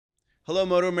Hello,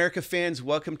 MotoAmerica fans.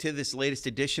 Welcome to this latest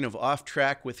edition of Off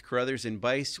Track with Carruthers and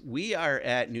Bice. We are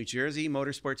at New Jersey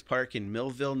Motorsports Park in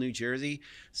Millville, New Jersey,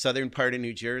 southern part of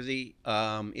New Jersey.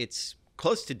 It's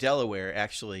close to Delaware,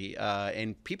 actually,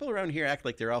 and people around here act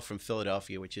like they're all from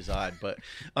Philadelphia, which is odd. But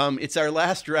it's our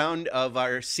last round of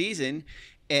our season,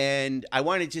 and I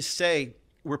want to just say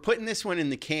we're putting this one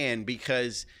in the can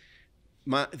because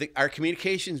our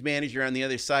communications manager on the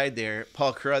other side there,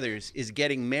 Paul Carruthers, is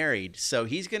getting married. So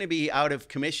he's going to be out of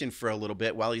commission for a little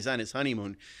bit while he's on his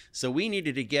honeymoon. So we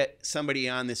needed to get somebody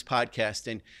on this podcast.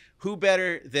 And who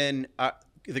better than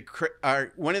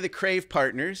one of the KRAVE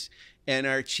partners and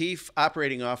our chief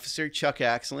operating officer, Chuck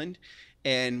Aksland.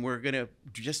 And we're going to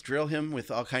just drill him with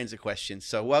all kinds of questions.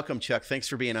 So welcome, Chuck. Thanks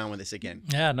for being on with us again.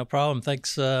 Yeah, no problem.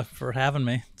 Thanks for having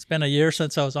me. It's been a year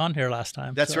since I was on here last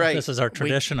time. That's right. This is our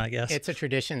tradition, I guess. It's a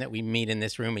tradition that we meet in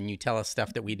this room and you tell us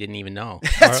stuff that we didn't even know.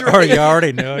 That's right. Or you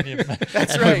already knew and,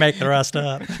 That's and right. we make the rest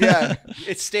up. Yeah,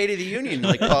 it's State of the Union,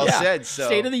 like Paul said. So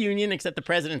State of the Union, except the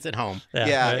president's at home.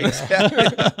 Yeah, exactly.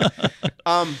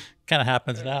 Kind of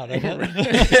happens now, doesn't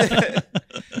it?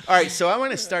 All right, so I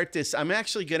want to start this. I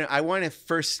want to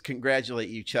first congratulate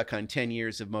you, Chuck, on 10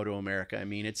 years of MotoAmerica. I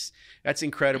mean, that's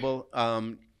incredible.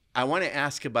 I want to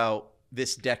ask about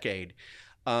this decade.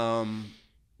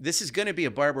 This is going to be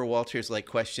a Barbara Walters-like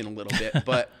question a little bit,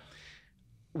 but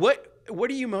what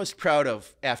are you most proud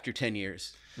of after 10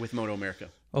 years with MotoAmerica?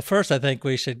 Well, first, I think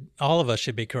all of us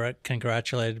should be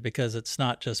congratulated because it's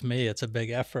not just me. It's a big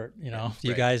effort,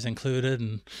 you guys included,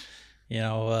 and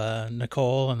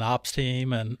Nicole and the ops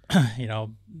team and,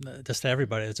 just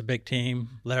everybody. It's a big team.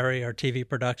 Larry, our TV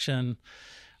production,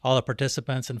 all the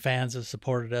participants and fans have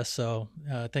supported us. So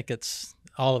I think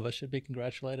all of us should be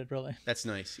congratulated, really. That's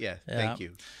nice. Yeah. Thank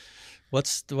you. What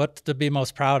to be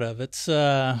most proud of? That's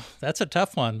a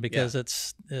tough one because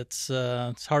it's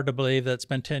hard to believe that it's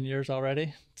been 10 years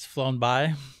already. It's flown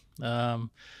by. I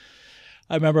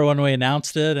remember when we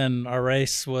announced it, and our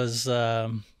race was I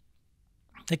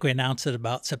think we announced it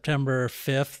about September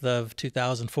 5th of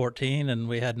 2014, and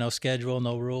we had no schedule,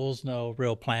 no rules, no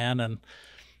real plan,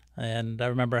 and I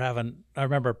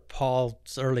remember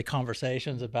Paul's early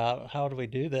conversations about how do we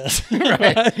do this,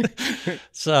 right?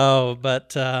 So, but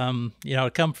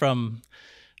come from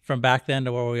back then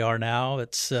to where we are now,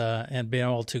 it's and being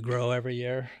able to grow every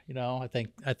year. I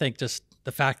think just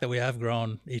the fact that we have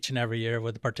grown each and every year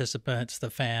with the participants,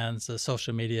 the fans, the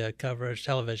social media coverage,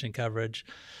 television coverage.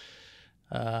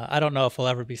 I don't know if we'll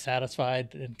ever be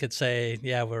satisfied and could say,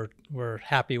 yeah, we're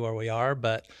happy where we are,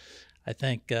 but I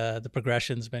think the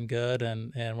progression's been good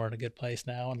and we're in a good place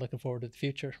now and looking forward to the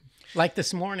future. Like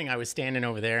this morning, I was standing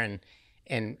over there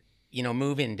and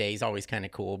move-in day is always kind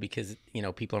of cool because,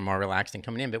 people are more relaxed and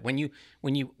coming in. But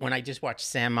when I just watched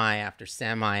semi after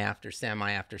semi after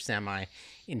semi after semi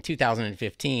in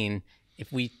 2015,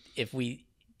 if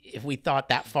we thought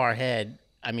that far ahead,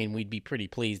 I mean, we'd be pretty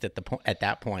pleased at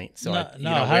that point. So,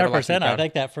 100%. I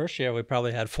think that first year we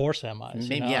probably had 4 semis.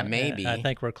 Maybe, yeah, maybe. I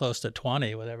think we're close to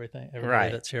 20 with everybody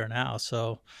right. that's here now.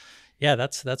 So, yeah,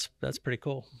 that's pretty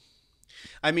cool.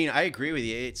 I mean, I agree with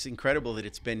you. It's incredible that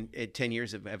it's been 10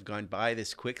 years have gone by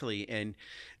this quickly. And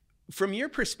from your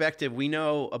perspective, we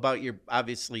know about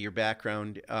obviously your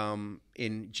background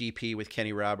in GP with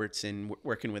Kenny Roberts and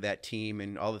working with that team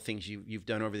and all the things you've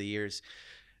done over the years.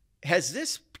 Has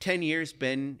this 10 years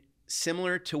been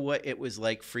similar to what it was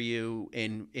like for you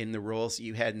in the roles that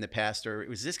you had in the past, or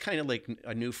was this kind of like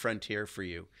a new frontier for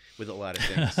you with a lot of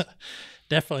things?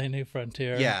 Definitely a new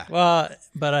frontier. Yeah. Well,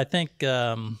 but I think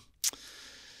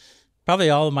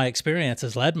probably all of my experience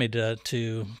has led me to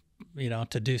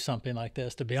do something like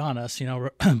this, to be honest.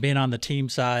 Being on the team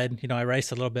side, I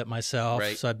raced a little bit myself,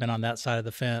 right. So I've been on that side of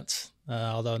the fence,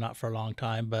 although not for a long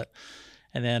time,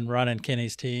 and then running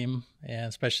Kenny's team, and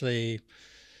especially,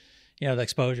 the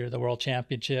exposure to the World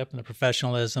Championship and the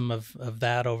professionalism of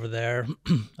that over there.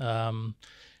 And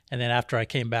then after I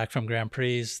came back from Grand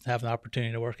Prix, having the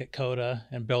opportunity to work at COTA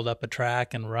and build up a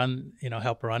track and run,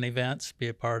 help run events, be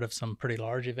a part of some pretty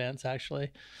large events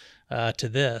actually, to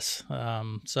this.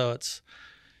 So it's,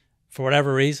 for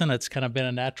whatever reason, it's kind of been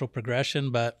a natural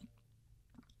progression, but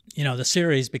the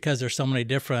series, because there's so many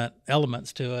different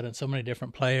elements to it and so many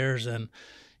different players and,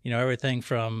 everything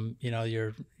from,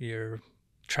 your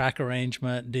track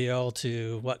arrangement deal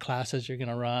to what classes you're going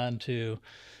to run to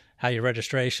how your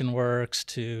registration works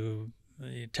to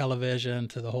television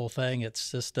to the whole thing.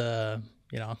 It's just,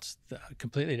 it's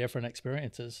completely different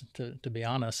experiences to be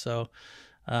honest. So,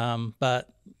 but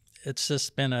it's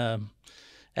just been a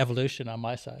evolution on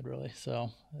my side, really.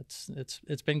 So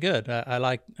it's been good.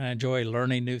 I enjoy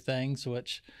learning new things,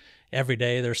 which every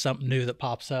day there's something new that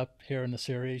pops up here in the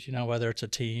series, whether it's a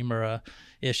team or a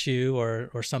issue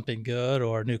or something good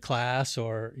or a new class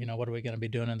or, what are we going to be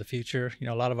doing in the future?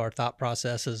 A lot of our thought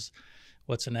process is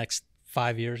what's the next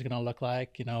 5 years going to look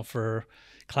like, for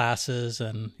classes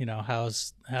and,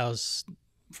 how's,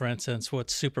 for instance, what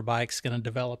Superbike's going to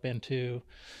develop into,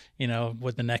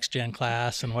 with the next gen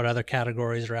class and what other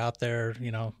categories are out there,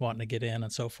 wanting to get in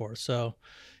and so forth. So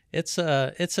it's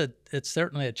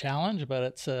certainly a challenge, but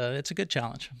it's a good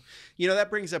challenge. That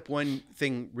brings up one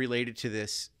thing related to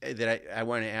this that I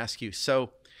want to ask you.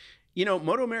 So,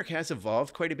 MotoAmerica has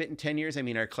evolved quite a bit in 10 years. I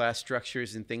mean, our class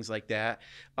structures and things like that.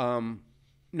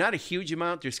 Not a huge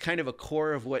amount. There's kind of a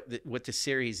core of what the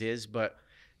series is, but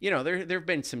there have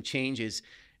been some changes.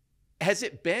 Has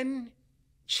it been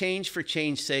change for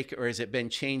change's sake, or has it been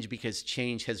change because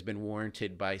change has been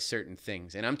warranted by certain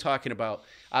things? And I'm talking about,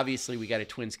 obviously, we got a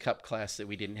Twins Cup class that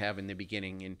we didn't have in the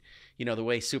beginning, and the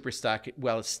way Super Stock,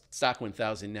 well, it's Stock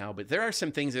 1000 now, but there are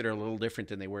some things that are a little different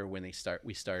than they were when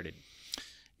we started.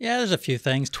 Yeah, there's a few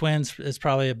things. Twins is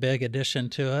probably a big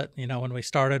addition to it. When we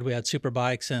started, we had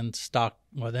Superbikes and Stock.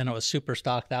 Well, then it was Super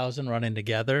Stock 1000 running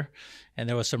together, and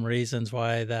there was some reasons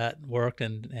why that worked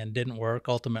and didn't work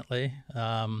ultimately.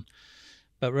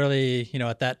 But really,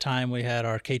 at that time we had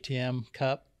our KTM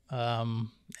Cup,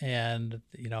 and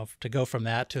to go from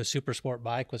that to a Super Sport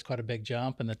bike was quite a big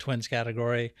jump, and the Twins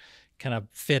category kind of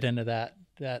fit into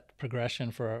that progression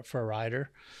for a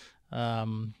rider.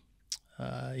 Then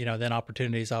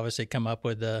opportunities obviously come up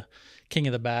with the King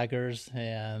of the Baggers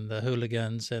and the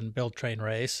Hooligans and Build Train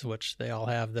Race, which they all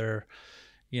have their,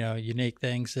 unique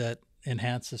things that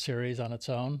enhance the series on its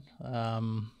own.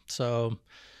 So,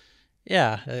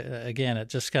 yeah, again, it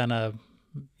just kind of,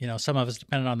 some of it's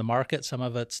dependent on the market, some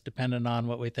of it's dependent on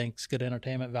what we think is good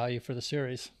entertainment value for the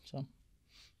series. So,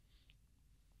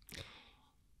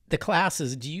 the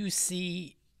classes, do you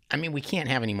see? I mean, we can't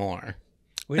have any more.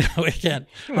 We can't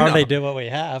hardly do what we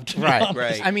have.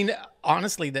 Right. I mean,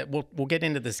 honestly, that we'll get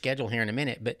into the schedule here in a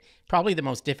minute, but probably the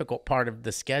most difficult part of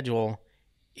the schedule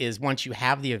is once you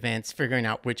have the events, figuring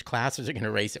out which classes are going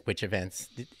to race at which events.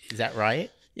 Is that right?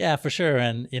 Yeah, for sure.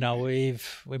 And we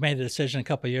made the decision a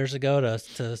couple of years ago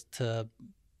to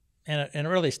and it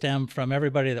really stemmed from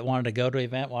everybody that wanted to go to an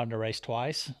event wanted to race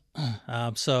twice.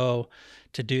 So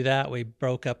to do that, we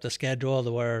broke up the schedule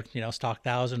to where, Stock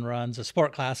 1000 runs. The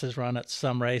sport classes run at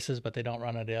some races, but they don't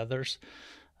run at the others.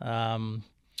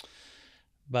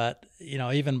 But,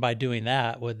 even by doing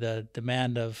that, with the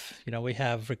demand of, we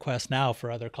have requests now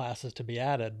for other classes to be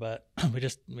added, but we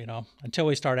just, until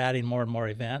we start adding more and more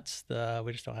events,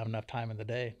 we just don't have enough time in the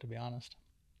day, to be honest.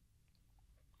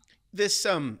 This,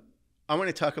 I want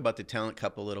to talk about the Talent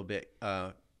Cup a little bit.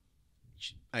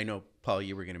 I know, Paul,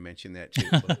 you were going to mention that too.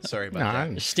 Sorry about that.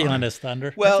 I'm stealing his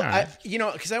thunder. Well,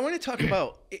 because I want to talk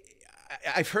about,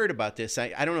 I've heard about this. I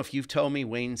don't know if you've told me,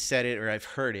 Wayne said it, or I've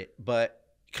heard it, but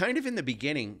kind of in the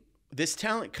beginning, this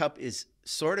Talent Cup is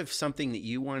sort of something that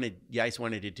you guys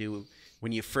wanted to do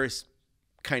when you first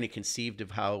kind of conceived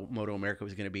of how MotoAmerica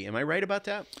was going to be. Am I right about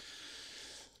that?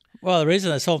 Well, the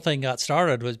reason this whole thing got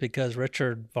started was because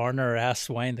Richard Varner asked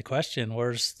Wayne the question,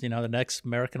 where's, the next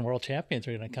American World Champions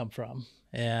are going to come from?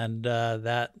 And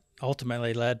that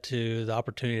ultimately led to the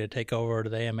opportunity to take over to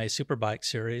the AMA Superbike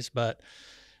Series. But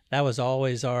that was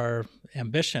always our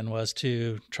ambition, was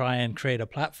to try and create a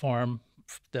platform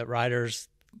that riders,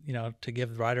 to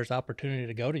give riders opportunity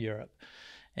to go to Europe.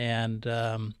 And,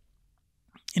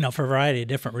 for a variety of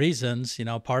different reasons,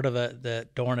 part of it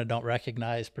that Dorna don't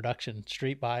recognize production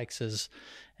street bikes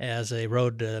as a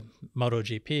road to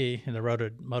MotoGP, in the road to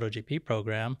MotoGP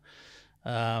program.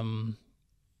 We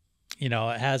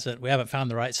haven't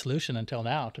found the right solution until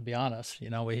now, to be honest.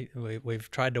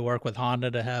 We've tried to work with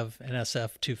Honda to have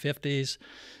NSF 250s.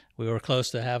 We were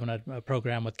close to having a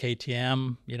program with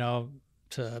KTM,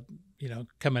 to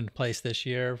come into place this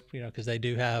year, because they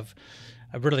do have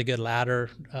a really good ladder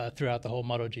throughout the whole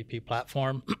MotoGP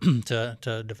platform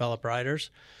to develop riders.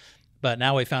 But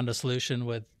now we found a solution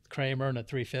with Kramer and a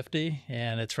 350,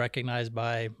 and it's recognized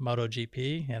by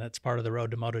MotoGP, and it's part of the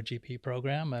Road to MotoGP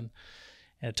program. And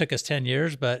it took us 10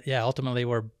 years, but yeah, ultimately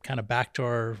we're kind of back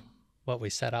to what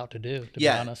we set out to do, to be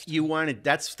honest.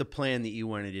 That's the plan that you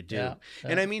wanted to do. Yeah.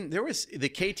 And I mean, there was the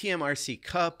KTM RC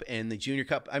Cup and the Junior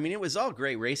Cup. I mean, it was all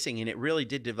great racing, and it really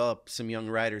did develop some young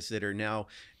riders that are now,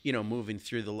 moving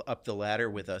through up the ladder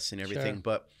with us and everything.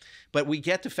 Sure. But we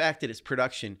get the fact that it's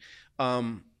production.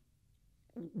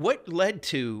 What led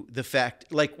to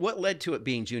it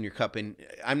being Junior Cup? And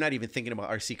I'm not even thinking about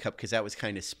RC Cup because that was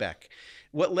kind of spec.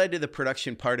 What led to the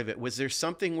production part of it? Was there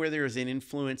something where there was an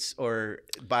influence or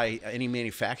by any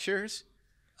manufacturers?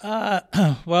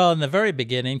 Well, in the very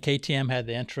beginning, KTM had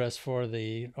the interest for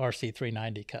the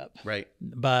RC390 Cup. Right.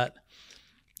 But,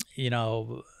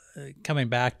 coming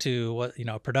back to what,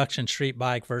 a production street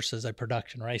bike versus a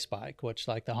production race bike, which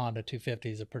like the Honda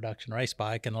 250 is a production race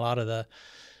bike. And a lot of the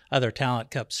other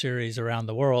Talent Cup series around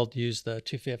the world use the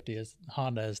 250 as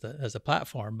Honda as a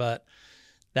platform. But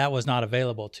that was not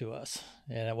available to us.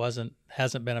 And it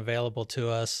hasn't been available to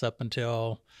us up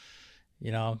until,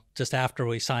 just after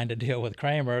we signed a deal with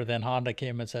Kramer. Then Honda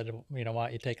came and said, why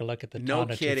don't you take a look at the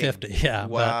Honda 250? Yeah.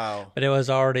 Wow. But it was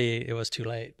too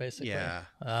late, basically. Yeah.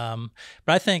 But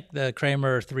I think the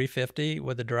Kramer 350,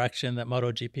 with the direction that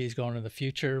MotoGP is going in the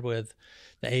future, with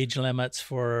the age limits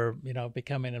for,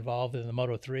 becoming involved in the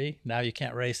Moto3. Now you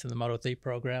can't race in the Moto3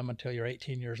 program until you're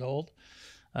 18 years old.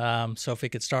 So if we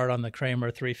could start on the Kramer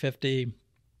 350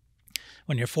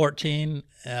 when you're 14,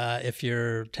 if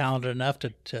you're talented enough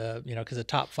to because the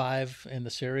top 5 in the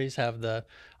series have the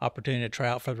opportunity to try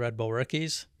out for the Red Bull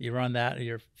Rookies. You run that,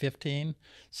 you're 15,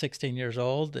 16 years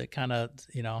old. It kind of,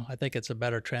 I think it's a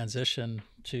better transition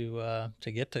to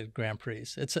get to Grand Prix.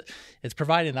 It's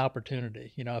providing the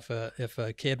opportunity. If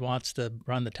a kid wants to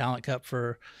run the Talent Cup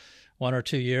for 1 or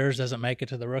 2 years, doesn't make it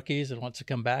to the rookies and wants to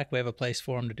come back, we have a place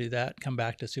for him to do that, come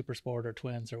back to Supersport or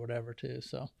Twins or whatever too.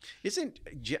 So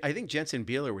I think Jensen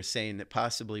Beeler was saying that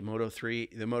possibly the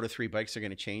Moto3 bikes are going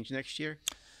to change next year?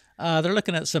 They're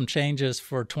looking at some changes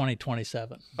for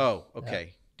 2027. Oh,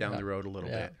 okay. Yeah. Down the road a little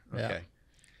bit. Okay. Yeah.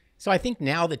 So I think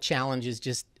now the challenge is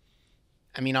just,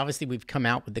 obviously we've come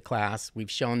out with the class, we've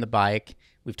shown the bike,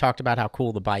 we've talked about how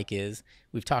cool the bike is,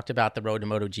 we've talked about the road to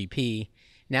MotoGP.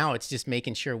 Now it's just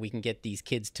making sure we can get these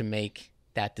kids to make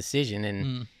that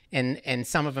decision, and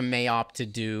some of them may opt to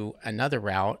do another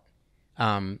route,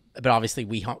 but obviously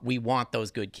we want those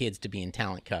good kids to be in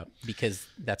Talent Cup because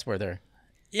that's where they're.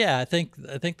 Yeah, I think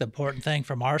the important thing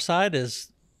from our side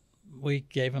is we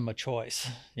gave them a choice.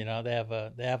 They have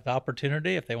the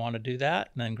opportunity if they want to do that,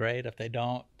 and then great. If they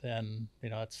don't, then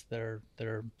it's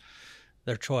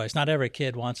their choice. Not every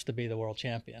kid wants to be the world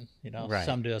champion. Right.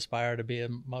 Some do aspire to be a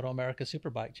MotoAmerica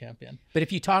Superbike champion. But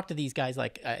if you talk to these guys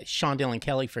like Sean Dillon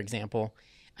Kelly, for example,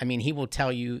 he will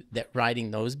tell you that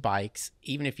riding those bikes,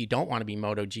 even if you don't want to be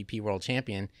MotoGP world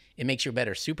champion, it makes you a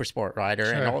better Supersport rider.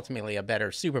 Sure. And ultimately a better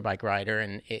Superbike rider,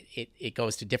 and it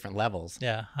goes to different levels.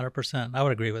 Yeah, 100%. I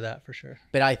would agree with that for sure.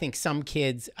 But I think some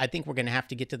kids, we're going to have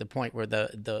to get to the point where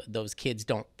those kids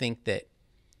don't think that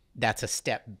that's a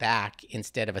step back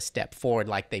instead of a step forward,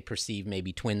 like they perceive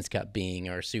maybe Twins Cup being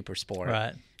or Supersport.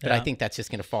 Right. But I think that's just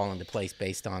going to fall into place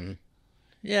based on.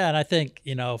 Yeah, and I think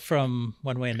from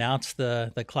when we announced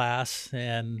the class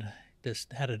and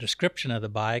just had a description of the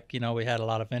bike, we had a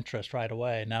lot of interest right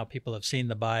away. Now people have seen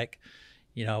the bike.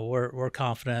 We're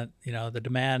confident. The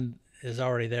demand is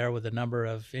already there with the number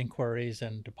of inquiries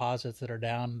and deposits that are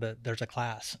down. That there's a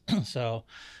class, so.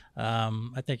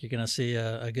 I think you're going to see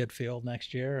a good field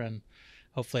next year, and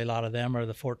hopefully a lot of them are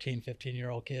the 14,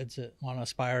 15-year-old kids that want to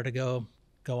aspire to go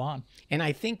on. And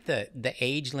I think the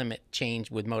age limit change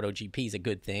with MotoGP is a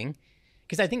good thing,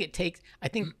 because I think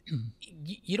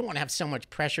you don't want to have so much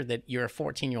pressure that you're a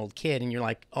 14-year-old kid and you're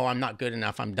like, oh, I'm not good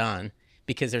enough, I'm done,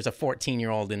 because there's a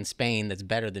 14-year-old in Spain that's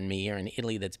better than me or in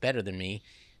Italy that's better than me.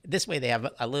 This way they have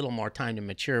a little more time to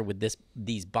mature with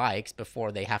these bikes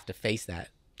before they have to face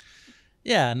that.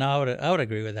 Yeah, no, I would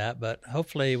agree with that. But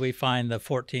hopefully we find the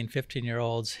 14,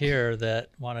 15-year-olds here that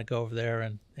want to go over there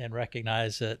and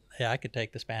recognize that, hey, I could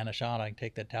take the Spanish on, I can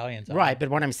take the Italians on. Right, but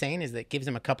what I'm saying is that it gives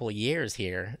them a couple of years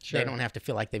here. Sure. They don't have to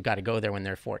feel like they've got to go there when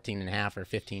they're 14 and a half or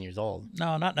 15 years old.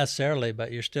 No, not necessarily,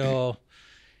 but you're still...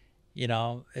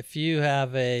 if you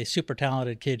have a super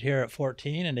talented kid here at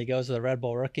 14 and he goes to the Red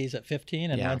Bull Rookies at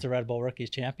 15 and wins the Red Bull Rookies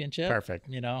Championship, perfect.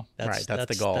 That's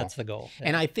the goal. That's the goal. Yeah.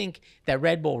 And I think that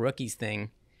Red Bull Rookies thing,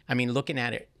 looking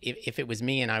at it, if it was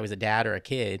me and I was a dad or a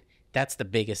kid, that's the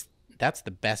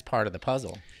best part of the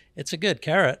puzzle. It's a good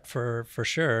carrot for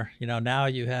sure. Now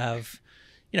you have,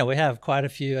 we have quite a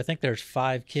few. I think there's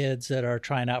 5 kids that are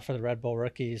trying out for the Red Bull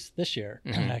Rookies this year,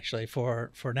 actually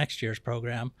for next year's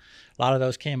program. A lot of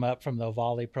those came up from the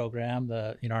Volley program,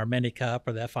 our Mini Cup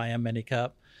or the FIM Mini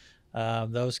Cup.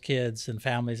 Those kids and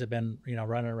families have been,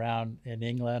 running around in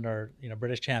England or,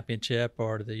 British Championship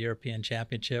or the European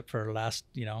Championship for the last,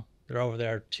 they're over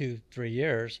there 2-3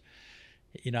 years.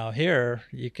 Here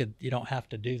you don't have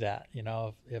to do that.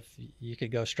 If you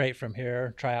could go straight from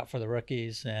here, try out for the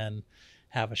rookies and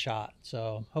have a shot.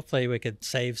 So hopefully we could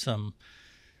save some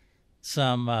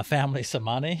families some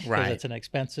money, because right. It's an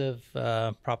expensive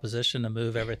proposition to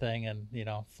move everything and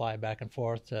fly back and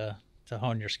forth to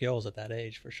hone your skills at that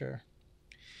age, for sure.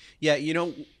 Yeah,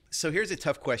 so here's a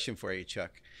tough question for you,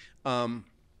 Chuck.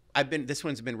 this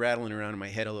one's been rattling around in my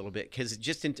head a little bit because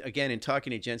just in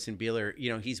talking to Jensen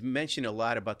Beeler, he's mentioned a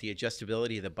lot about the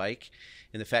adjustability of the bike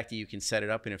and the fact that you can set it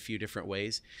up in a few different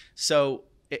ways. So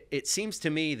it seems to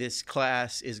me this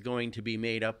class is going to be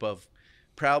made up of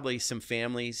probably some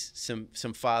families,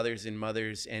 some fathers and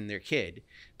mothers and their kid,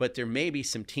 but there may be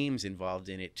some teams involved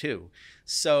in it too.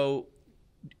 So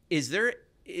is there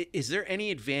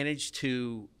any advantage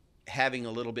to having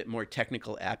a little bit more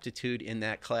technical aptitude in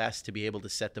that class to be able to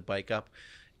set the bike up?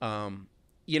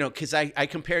 Because I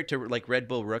compare it to like Red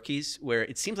Bull rookies, where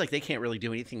it seems like they can't really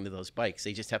do anything to those bikes.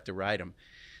 They just have to ride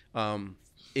them.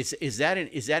 Is that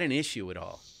an issue at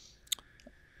all?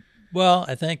 Well,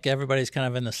 I think everybody's kind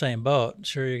of in the same boat.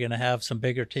 Sure, you're going to have some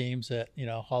bigger teams that,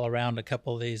 haul around a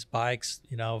couple of these bikes,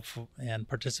 and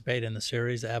participate in the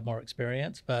series that have more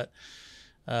experience. But,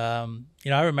 I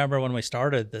remember when we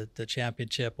started the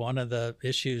championship, one of the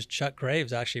issues Chuck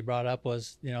Graves actually brought up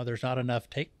was, there's not enough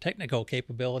technical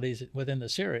capabilities within the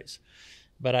series.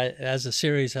 But as the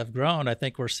series have grown, I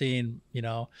think we're seeing,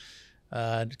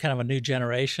 kind of a new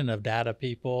generation of data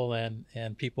people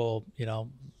and people,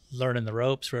 learning the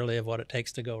ropes really of what it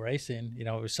takes to go racing.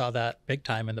 We saw that big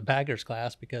time in the baggers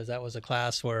class, because that was a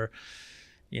class where,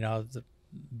 the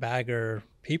bagger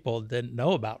people didn't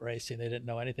know about racing. They didn't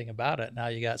know anything about it. Now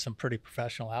you got some pretty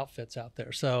professional outfits out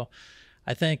there. So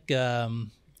I think,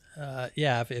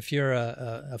 if you're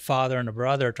a father and a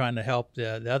brother trying to help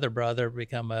the other brother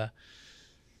become a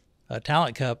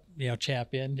Talent Cup,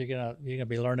 champion, you're gonna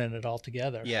be learning it all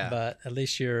together. Yeah. But at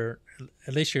least you're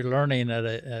learning at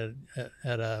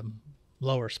a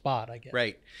lower spot, I guess.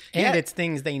 Right. And it's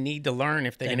things they need to learn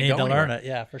if they're going to go learn it.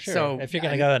 Yeah, for sure. So if you're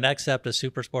going to go to the next step to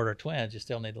Super Sport or Twins, you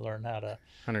still need to learn how to.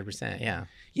 100%. Yeah.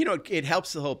 It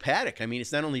helps the whole paddock. I mean,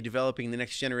 it's not only developing the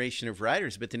next generation of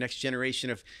riders, but the next generation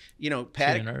of,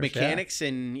 paddock Tuners, mechanics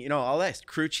and, all that,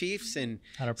 crew chiefs and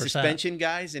 100%. suspension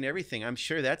guys and everything. I'm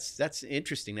sure that's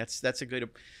interesting. That's a good.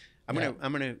 I'm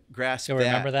gonna grasp that.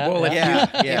 Remember that? Well,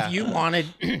 Yeah. if you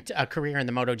wanted a career in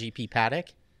the MotoGP paddock,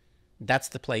 that's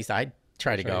the place I'd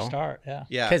try to go. Start. Yeah.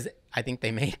 Yeah. Because I think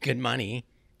they make good money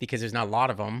because there's not a lot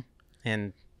of them,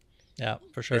 and yeah,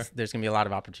 for sure. there's going to be a lot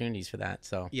of opportunities for that.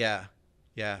 So Yeah,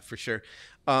 for sure.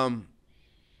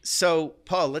 So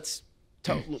Paul, let's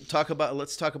talk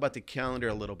about the calendar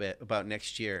a little bit about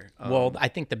next year. Well, I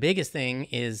think the biggest thing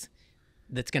is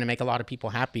that's going to make a lot of people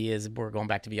happy is we're going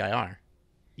back to VIR.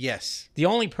 Yes. The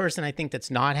only person I think that's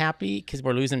not happy because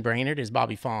we're losing Brainerd is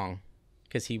Bobby Fong,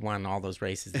 because he won all those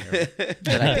races there.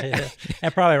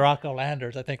 And probably Rocco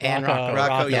Landers. I think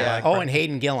Rocco, yeah. Oh, and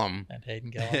Hayden Gillum.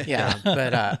 Yeah,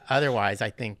 but otherwise, I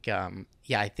think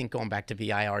I think going back to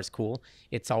VIR is cool.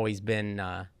 It's always been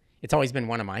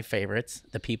one of my favorites.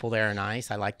 The people there are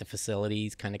nice. I like the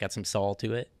facilities. Kind of got some soul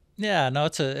to it. Yeah, no,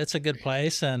 it's a good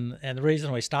place, and the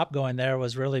reason we stopped going there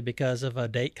was really because of a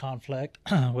date conflict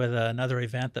with another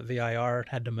event that VIR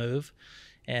had to move,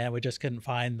 and we just couldn't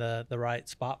find the right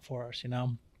spot for us,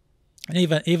 And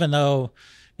even though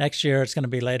next year it's going to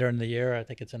be later in the year, I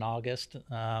think it's in August.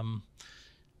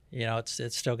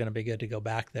 It's still going to be good to go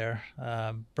back there.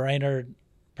 Brainerd,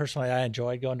 personally, I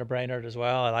enjoyed going to Brainerd as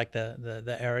well. I like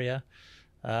the area.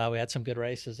 We had some good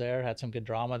races there, had some good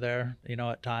drama there,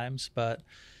 at times, but.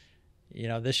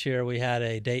 This year we had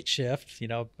a date shift,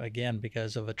 again,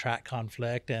 because of a track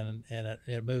conflict, and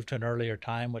it moved to an earlier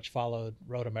time, which followed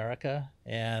Road America.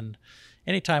 And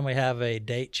anytime we have a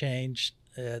date change,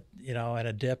 and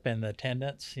a dip in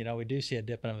attendance, we do see a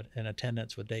dip in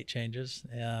attendance with date changes.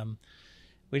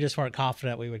 We just weren't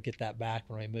confident we would get that back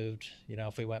when we moved,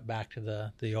 if we went back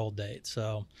to the old date.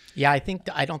 So, yeah,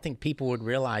 I don't think people would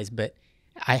realize, but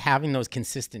having those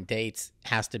consistent dates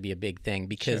has to be a big thing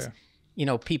because Sure.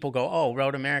 People go, oh,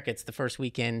 Road America, it's the first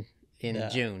weekend in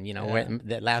June,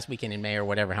 the last weekend in May or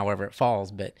whatever, however it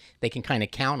falls, but they can kind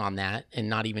of count on that and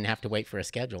not even have to wait for a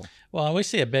schedule. Well, we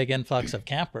see a big influx of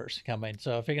campers coming.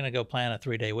 So if you're going to go plan a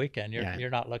 3-day weekend, you're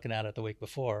not looking at it the week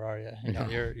before, are you? No.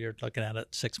 You're looking at it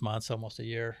 6 months, almost a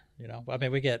year, I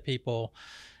mean, we get people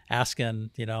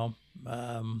asking,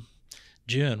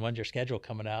 June, when's your schedule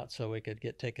coming out, so we could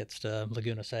get tickets to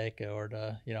Laguna Seca or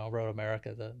to Road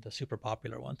America, the super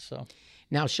popular ones. So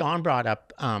now Sean brought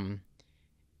up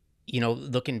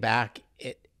looking back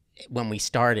when we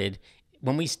started,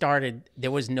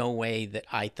 there was no way that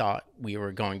I thought we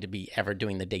were going to be ever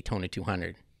doing the Daytona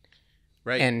 200.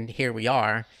 Right. And here we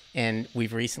are, and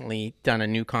we've recently done a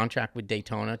new contract with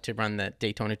Daytona to run the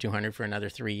Daytona 200 for another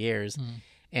 3 years. Mm-hmm.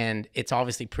 And it's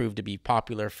obviously proved to be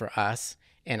popular for us.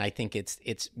 And I think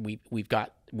we've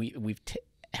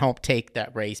helped take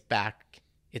that race back.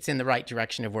 It's in the right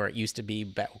direction of where it used to be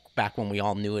back when we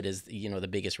all knew it as the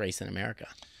biggest race in America.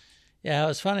 Yeah, it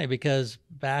was funny because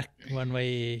back when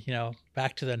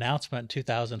back to the announcement in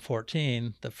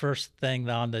 2014, the first thing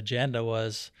on the agenda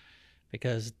was,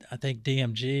 because I think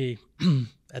DMG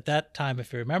at that time,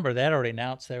 if you remember, they had already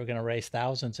announced they were going to race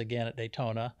thousands again at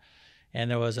Daytona, and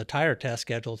there was a tire test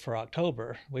scheduled for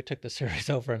October. We took the series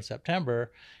over in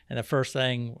September, and the first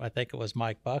thing, I think it was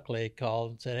Mike Buckley,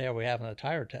 called and said, "Hey, are we having a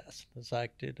tire test?" It's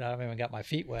like, dude, I haven't even got my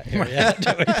feet wet here yet.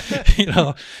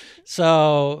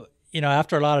 So,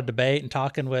 after a lot of debate and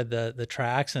talking with the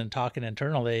tracks and talking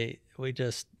internally, we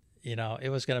just, it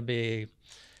was going to be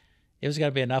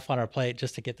enough on our plate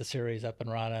just to get the series up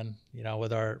and running,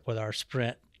 with our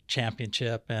sprint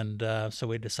championship. And so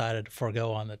we decided to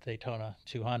forego on the Daytona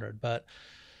 200. But,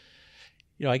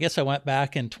 I guess I went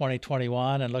back in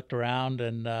 2021 and looked around,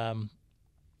 and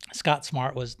Scott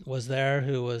Smart was there,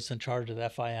 who was in charge of the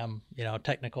FIM,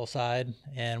 technical side.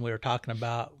 And we were talking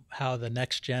about how the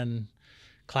next gen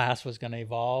class was going to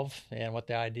evolve and what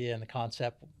the idea and the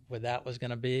concept with that was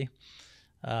going to be.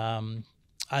 I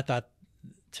thought,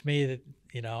 to me, that,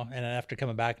 and after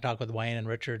coming back and talk with Wayne and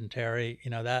Richard and Terry,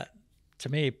 that to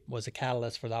me was a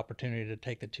catalyst for the opportunity to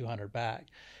take the 200 back,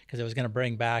 because it was going to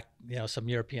bring back, some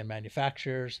European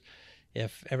manufacturers.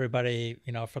 If everybody,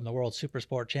 from the World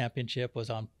Supersport Championship was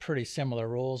on pretty similar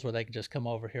rules where they could just come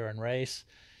over here and race,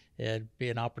 it'd be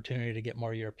an opportunity to get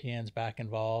more Europeans back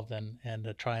involved and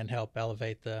to try and help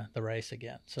elevate the race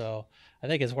again. So I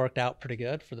think it's worked out pretty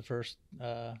good for the first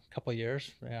couple of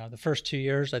years. The first 2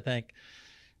 years, I think,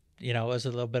 it was a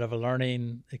little bit of a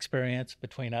learning experience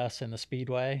between us and the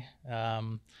Speedway.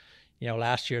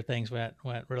 Last year things went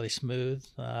really smooth,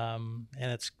 and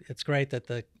it's great that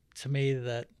the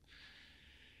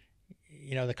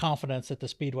confidence that the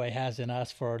Speedway has in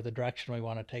us for the direction we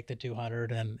want to take the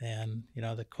 200, and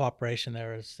the cooperation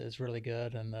there is really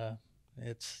good, and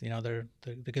they're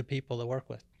the good people to work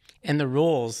with. And the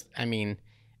rules, I mean,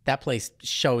 that place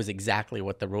shows exactly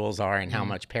what the rules are and how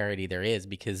much parity there is,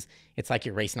 because it's like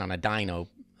you're racing on a dyno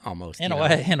almost. In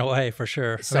a way, for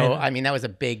sure. So, I mean, that was a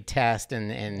big test,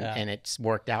 and it's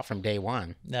worked out from day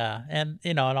one. Yeah, and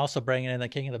and also bringing in the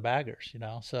king of the baggers,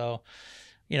 So,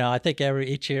 I think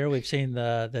each year we've seen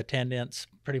the attendance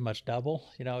pretty much double,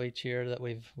 each year that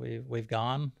we've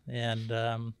gone.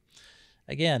 And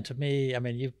again, to me, I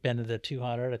mean, you've been to the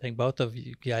 200. I think both of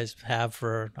you guys have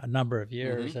for a number of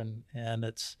years, and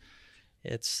it's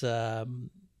it's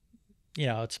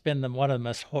been one of the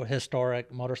most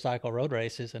historic motorcycle road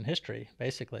races in history,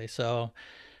 basically. So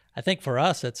I think for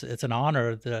us, it's an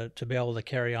honor to be able to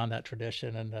carry on that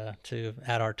tradition and to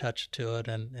add our touch to it,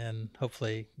 and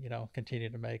hopefully, continue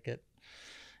to make it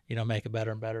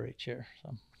better and better each year.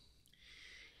 So.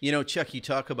 Chuck, you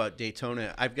talk about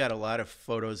Daytona. I've got a lot of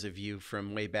photos of you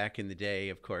from way back in the day,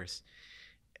 of course.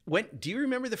 Do you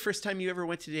remember the first time you ever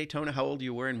went to Daytona, how old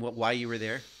you were and why you were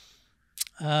there?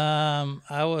 First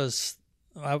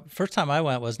time I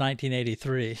went was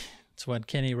 1983. It's when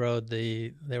Kenny rode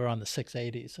they were on the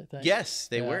 680s, I think. Yes,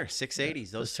 they were 680s,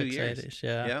 those 2 years. 680s,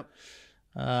 yeah. Yep.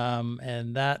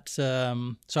 And that,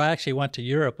 so I actually went to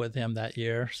Europe with him that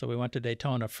year. So we went to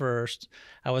Daytona first.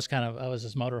 I was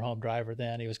his motorhome driver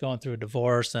then. He was going through a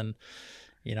divorce, and,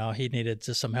 he needed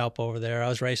just some help over there. I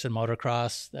was racing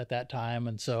motocross at that time.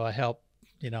 And so I helped,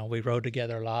 we rode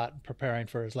together a lot preparing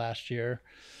for his last year.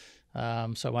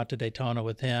 So I went to Daytona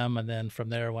with him, and then from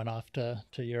there went off to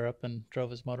Europe and drove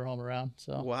his motorhome around.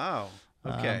 So wow.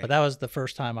 Okay. But that was the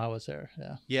first time I was there.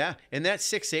 Yeah. Yeah. And that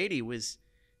 680 was,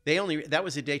 that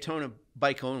was a Daytona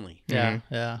bike only. Yeah.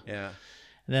 Mm-hmm. Yeah. Yeah.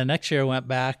 And then next year I went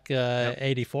back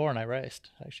 84, and I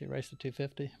actually raced the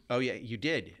 250. Oh yeah, you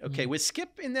did. Okay. Was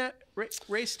Skip in that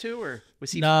race too, or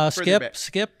was he? No, back?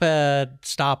 Skip had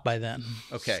stopped by then.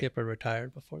 Okay. Skip had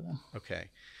retired before then. Okay.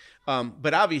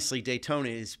 But obviously Daytona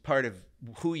is part of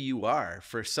who you are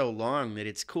for so long that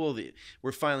it's cool that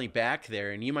we're finally back there,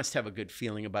 and you must have a good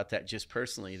feeling about that just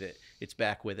personally, that it's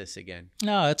back with us again.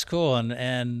 No, it's cool.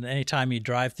 And anytime you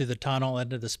drive through the tunnel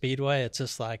into the Speedway, it's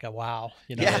just like a wow.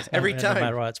 Yeah, every time. No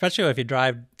matter what. Especially if you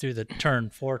drive through the turn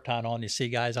 4 tunnel and you see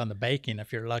guys on the baking,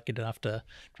 if you're lucky enough to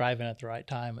drive in at the right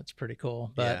time, it's pretty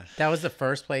cool. But yeah. That was the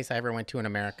first place I ever went to in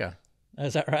America.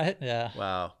 Is that right? Yeah.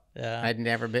 Wow. Yeah. We'd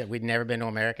never been to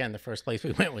America, and the first place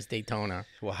we went was Daytona.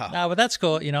 Wow. No, but that's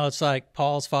cool. It's like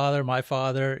Paul's father, my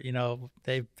father,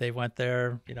 they went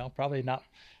there, probably not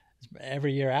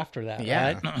every year after that,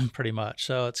 yeah. Right? Pretty much.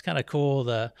 So it's kind of cool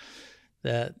that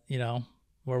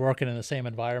we're working in the same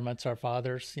environments our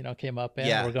fathers, came up in.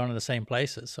 Yeah. We're going to the same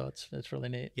places. So it's really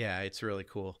neat. Yeah, it's really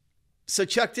cool. So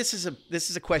Chuck, this is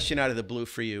a question out of the blue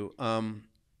for you.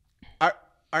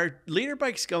 Are leader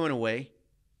bikes going away?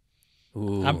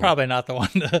 Ooh. I'm probably not the one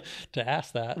to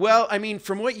ask that. Well, I mean,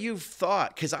 from what you've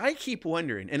thought, because I keep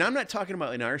wondering, and I'm not talking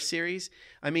about in our series.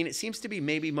 I mean, it seems to be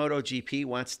maybe MotoGP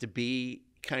wants to be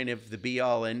kind of the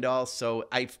be-all, end-all. So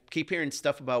I keep hearing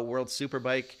stuff about World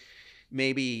Superbike.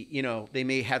 Maybe, they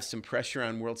may have some pressure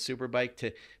on World Superbike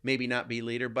to maybe not be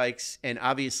leader bikes. And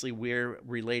obviously, we're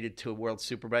related to World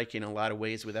Superbike in a lot of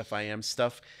ways with FIM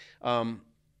stuff.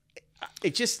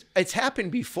 It's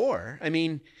happened before. I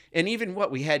mean, and even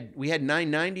we had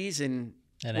 990s and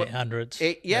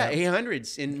 800s.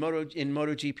 800s in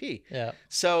MotoGP. Yeah.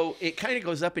 So it kind of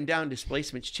goes up and down.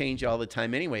 Displacements change all the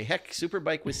time anyway. Heck,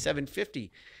 Superbike was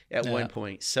 750 at one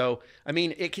point. So, I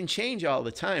mean, it can change all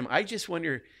the time. I just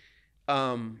wonder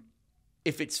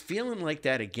if it's feeling like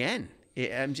that again.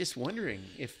 I'm just wondering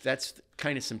if that's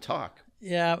kind of some talk.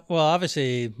 Yeah, well,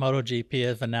 obviously, MotoGP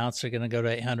have announced they're going to go to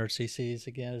 800 cc's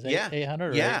again. Is it 800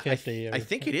 or 850? I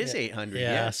think it is 800.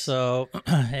 Yeah, yes. So,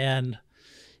 and,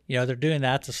 they're doing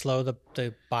that to slow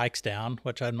the bikes down,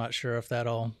 which I'm not sure if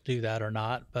that'll do that or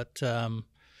not. But, World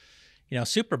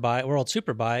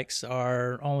Superbikes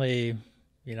are only,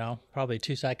 probably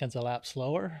 2 seconds a lap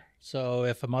slower. So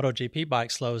if a MotoGP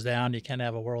bike slows down, you can't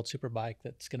have a World Superbike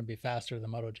that's going to be faster than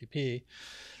MotoGP.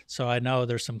 So I know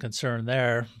there's some concern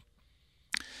there.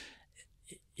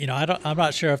 I'm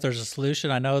not sure if there's a solution.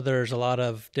 I know there's a lot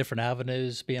of different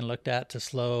avenues being looked at to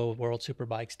slow World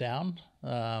Superbikes down.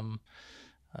 And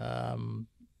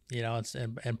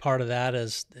part of that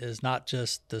is not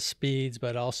just the speeds,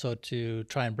 but also to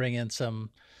try and bring in some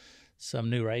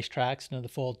new racetracks into the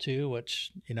fold too,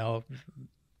 which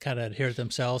kind of adhere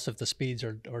themselves if the speeds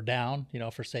are down,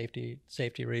 for safety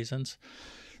reasons.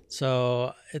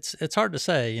 So it's hard to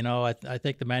say. I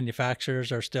think the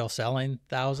manufacturers are still selling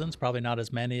thousands, probably not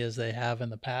as many as they have in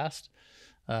the past.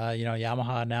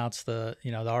 Yamaha announced the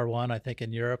R1, I think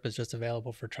in Europe is just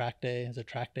available for track day as a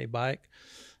track day bike.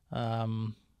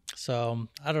 So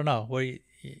I don't know. We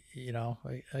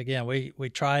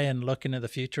try and look into the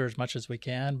future as much as we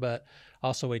can, but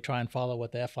also we try and follow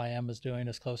what the FIM is doing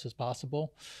as close as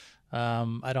possible.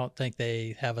 I don't think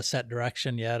they have a set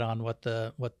direction yet on what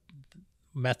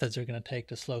methods are going to take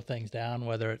to slow things down,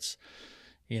 whether it's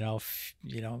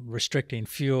restricting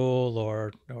fuel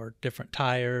or different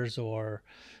tires or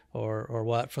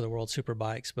what for the World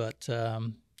Superbikes. But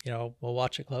we'll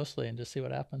watch it closely and just see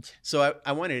what happens. So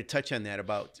I wanted to touch on that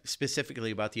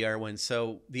specifically about the R1.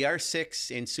 So the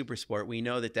R6 in Supersport, we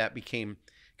know that became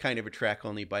kind of a track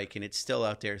only bike, and it's still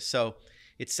out there. So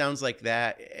it sounds like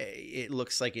that it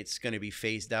looks like it's going to be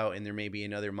phased out, and there may be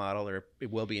another model, or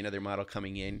it will be another model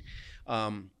coming in.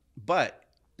 But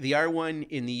the R1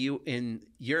 in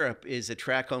Europe is a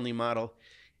track only model.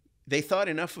 They thought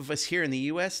enough of us here in the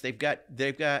U.S. They've got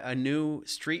a new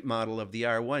street model of the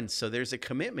R1. So there's a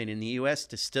commitment in the U.S.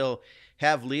 to still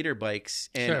have leader bikes,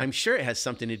 and Sure. I'm sure it has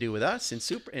something to do with us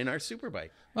in our Superbike.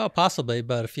 Well, possibly,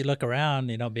 but if you look around,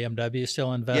 BMW is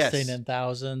still investing Yes. in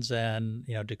thousands, and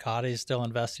Ducati is still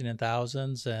investing in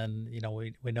thousands, and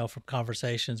we know from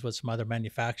conversations with some other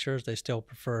manufacturers they still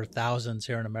prefer thousands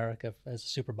here in America as a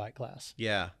superbike class.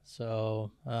 Yeah.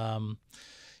 So,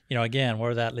 again,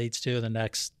 where that leads to in the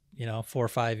next 4 or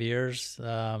 5 years,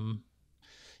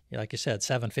 like you said,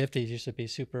 750s used to be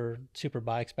super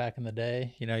bikes back in the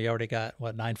day. You already got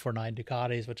 949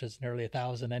 Ducatis, which is nearly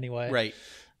 1,000 anyway. Right.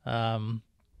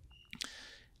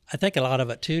 I think a lot of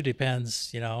it too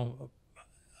depends,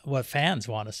 what fans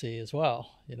want to see as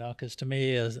well. Because to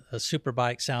me, a super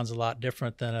bike sounds a lot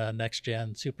different than a next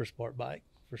gen super sport bike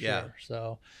for sure. Yeah.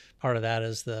 So part of that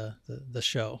is the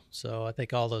show. So I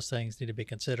think all those things need to be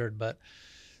considered, but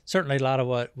certainly a lot of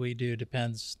what we do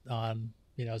depends on,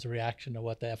 as a reaction to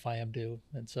what the FIM do.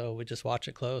 And so we just watch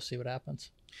it close, see what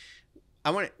happens.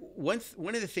 One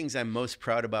of the things I'm most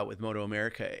proud about with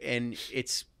MotoAmerica, and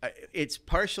it's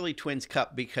partially Twins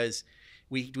Cup because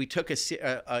we took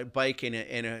a bike in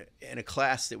a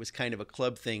class that was kind of a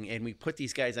club thing, and we put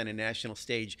these guys on a national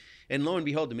stage, and lo and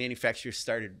behold, the manufacturers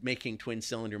started making twin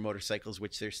cylinder motorcycles,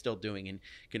 which they're still doing and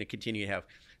going to continue to have.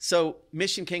 So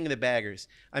Mission King of the Baggers.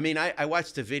 I mean, I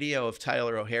watched a video of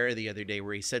Tyler O'Hara the other day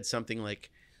where he said something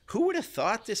like, who would have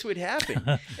thought this would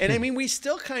happen? And I mean, we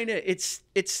still kind of, it's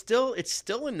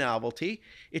still a novelty.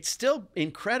 It's still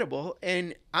incredible.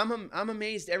 And I'm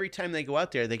amazed every time they go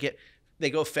out there, they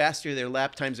go faster. Their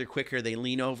lap times are quicker. They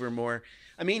lean over more.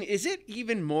 I mean, is it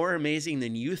even more amazing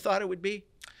than you thought it would be?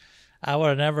 I would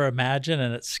have never imagined,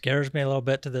 and it scares me a little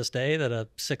bit to this day, that a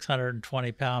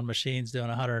 620-pound machine's doing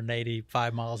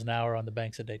 185 miles an hour on the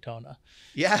banks of Daytona.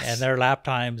 Yes. And their lap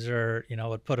times are,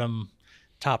 would put them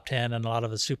top 10 in a lot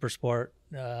of the super sport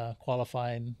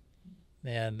qualifying,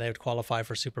 and they would qualify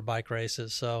for super bike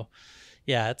races. So,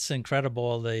 yeah, it's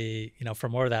incredible.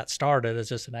 From where that started as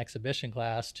just an exhibition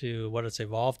class to what it's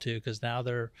evolved to, because now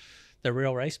they're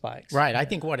real race bikes. Right. I Yeah.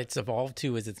 think what it's evolved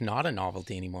to is it's not a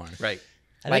novelty anymore. Right.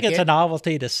 I Like think it's it- a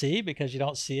novelty to see because you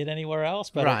don't see it anywhere else,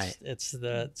 but Right. it's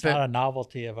But- not a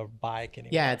novelty of a bike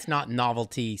anymore. Yeah, it's not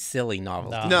novelty, silly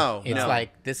novelty. No, It's no.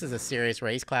 like this is a serious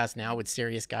race class now with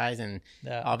serious guys and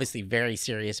Yeah. obviously very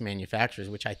serious manufacturers,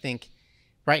 which I think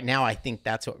right now, I think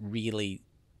that's what really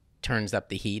turns up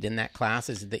the heat in that class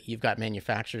is that you've got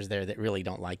manufacturers there that really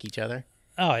don't like each other.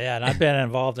 Oh yeah, and I've been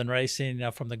involved in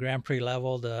racing from the Grand Prix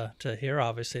level to here,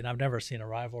 obviously, and I've never seen a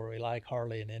rivalry like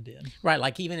Harley and Indian. Right.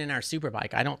 Like even in our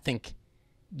Superbike, I don't think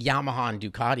Yamaha and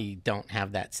Ducati don't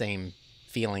have that same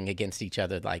feeling against each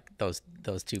other like those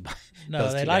two. No,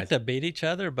 those they two like guys. to beat each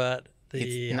other, but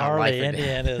the It's not life Harley or death.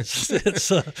 Indian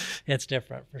it's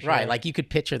different for sure. Right, like you could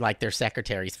picture like their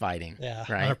secretaries fighting, Yeah,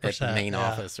 right, at the 100%, main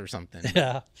yeah. office or something.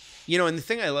 yeah, And the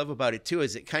thing I love about it too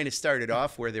is it kind of started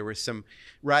off where there were some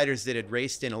riders that had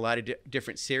raced in a lot of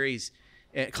different series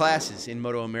classes in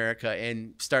MotoAmerica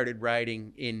and started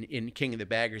riding in King of the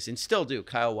Baggers and still do.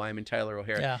 Kyle Wyman, Tyler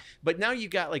O'Hara. Yeah. But now you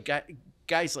got like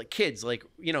guys like kids like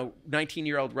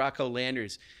 19-year-old Rocco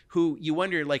Landers, who you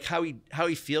wonder like how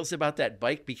he feels about that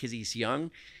bike because he's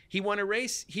young. He won a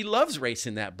race. He loves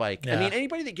racing that bike. I Yeah. mean,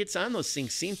 anybody that gets on those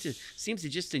things seems to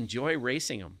just enjoy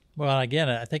racing them. Well, again,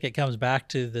 I think it comes back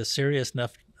to the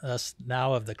seriousness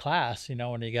now of the class.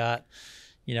 When you got,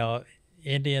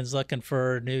 Indians looking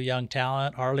for new young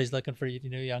talent, Harley's looking for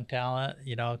new young talent.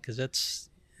 Because it's,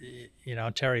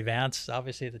 Terry Vance,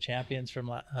 obviously the champions from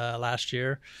last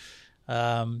year.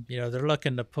 They're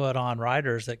looking to put on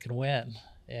riders that can win,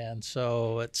 and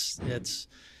so it's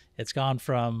gone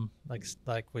from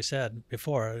like we said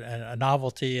before, a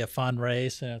novelty, a fun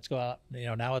race, and it's go out.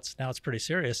 Now it's pretty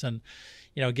serious, and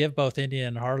give both Indian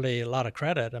and Harley a lot of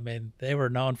credit. I mean, they were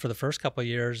known for the first couple of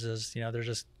years as they're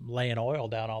just laying oil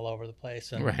down all over the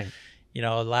place, and Right.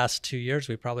 the last 2 years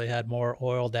we probably had more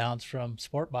oil downs from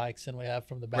sport bikes than we have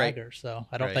from the Right. baggers. So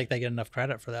I don't Right. think they get enough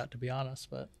credit for that, to be honest.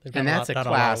 But they've And done that's a done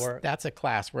a lot of class. work. That's a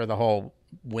class where the whole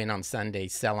win on Sunday,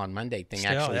 sell on Monday thing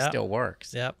still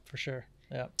works. Yep, for sure.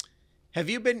 Yep. Have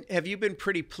you been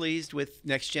pretty pleased with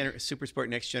Supersport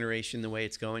Next Generation the way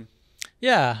it's going?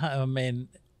 Yeah, I mean,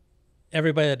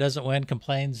 everybody that doesn't win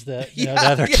complains that the Yeah,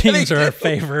 other yeah, teams they are do.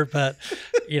 favored, but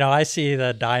I see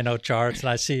the dyno charts and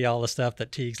I see all the stuff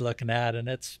that Teague's looking at, and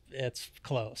it's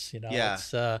close. Yeah.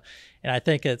 It's and I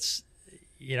think it's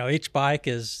each bike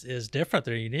is different.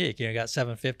 They're unique. You got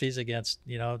 750s against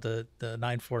the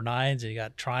 949s, and you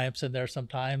got Triumphs in there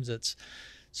sometimes.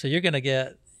 So you're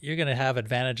gonna have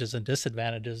advantages and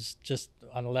disadvantages just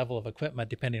on the level of equipment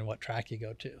depending on what track you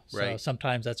go to. So Right.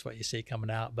 sometimes that's what you see coming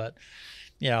out, but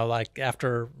like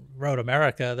after Road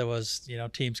America, there was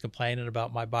teams complaining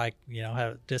about my bike had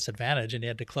a disadvantage, and he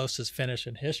had the closest finish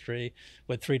in history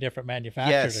with 3 different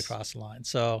manufacturers Yes. across the line.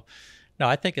 So no,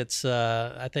 I think it's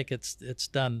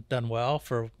done well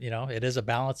for it is a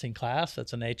balancing class.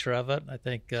 That's the nature of it. I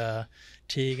think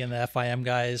Teague and the FIM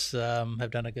guys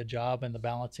have done a good job in the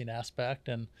balancing aspect,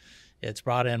 and it's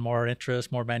brought in more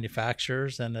interest, more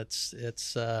manufacturers, and it's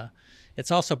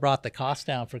also brought the cost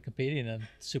down for competing in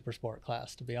super sport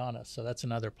class, to be honest. So that's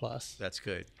another plus. That's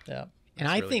good. Yeah. And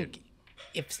That's I really think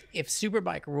if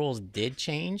Superbike rules did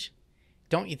change,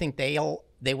 don't you think they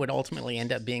would ultimately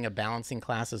end up being a balancing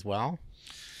class as well?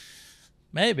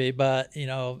 Maybe, but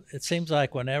it seems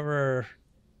like no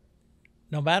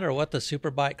matter what the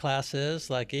Superbike class is,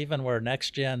 like even where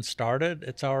Next Gen started,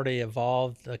 it's already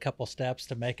evolved a couple steps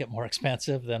to make it more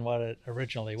expensive than what it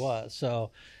originally was.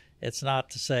 So it's not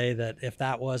to say that if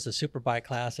that was the Superbike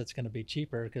class, it's going to be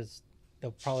cheaper, because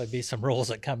there'll probably be some rules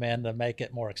that come in to make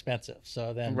it more expensive.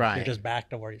 So then you're Right. just back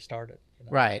to where you started.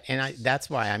 Right. And that's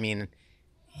why, I mean,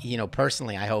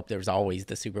 personally, I hope there's always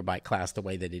the Superbike class the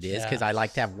way that it is, Yeah. because I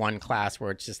like to have one class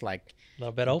where it's just like A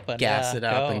little bit open. gas yeah, it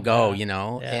up and go,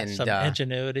 Yeah, and some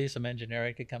ingenuity, some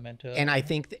engineering could come into it. And I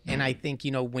think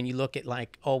when you look at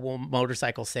like, oh well,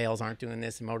 motorcycle sales aren't doing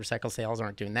this and motorcycle sales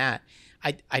aren't doing that.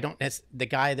 I don't. The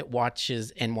guy that watches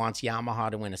and wants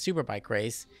Yamaha to win a Superbike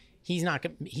race, he's not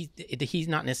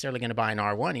necessarily going to buy an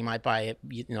R1. He might buy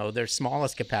their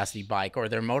smallest capacity bike or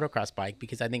their motocross bike,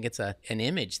 because I think it's an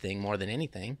image thing more than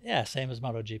anything. Yeah, same as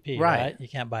MotoGP, Right. right? You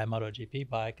can't buy a MotoGP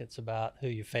bike. It's about who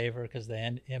you favor because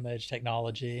the image,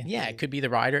 technology. Yeah, it could be the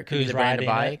rider, it could be who's the brand of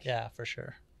riding it. bike. Yeah, for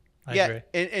sure. I Yeah, agree.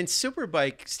 and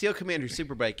Superbike, Steel Commander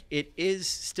Superbike, it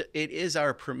is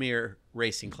our premier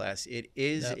racing class. It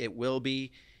is, Yep. it will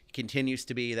be, continues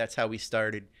to be. That's how we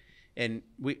started, and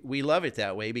we love it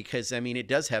that way because I mean it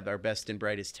does have our best and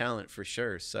brightest talent for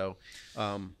sure. So,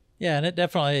 Yeah, and it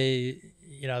definitely,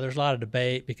 there's a lot of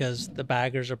debate because the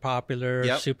baggers are popular,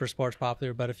 Yep. Super Sport's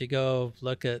popular, but if you go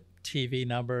look at TV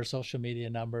numbers, social media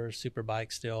numbers,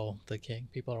 Superbike's still the king.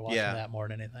 People are watching that more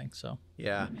than anything. So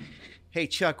yeah. Hey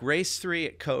Chuck, race 3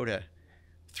 at COTA.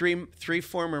 Three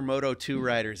former Moto2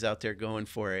 riders out there going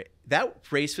for it. That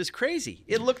race was crazy.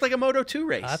 It looked like a Moto2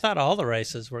 race. I thought all the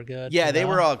races were good. Yeah, they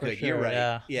were all good. Sure. You're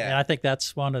right. Yeah. And I think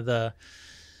that's one of the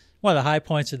high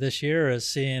points of this year is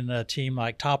seeing a team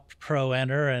like Top Pro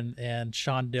enter and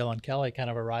Sean Dillon Kelly kind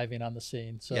of arriving on the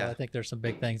scene. So I think there's some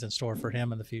big things in store for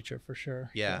him in the future for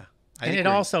sure. Yeah. And it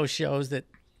also shows that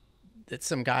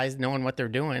some guys knowing what they're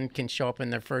doing can show up in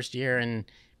their first year and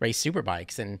race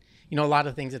superbikes. And, a lot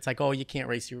of things it's like, oh, you can't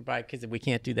race superbike because we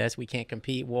can't do this, we can't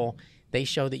compete. Well, they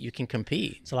show that you can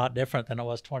compete. It's a lot different than it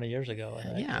was 20 years ago. I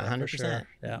think. Yeah, 100%. Sure.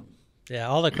 Yeah. Yeah,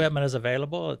 all the equipment is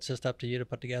available. It's just up to you to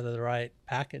put together the right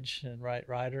package and right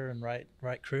rider and right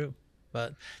crew.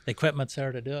 But the equipment's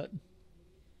there to do it.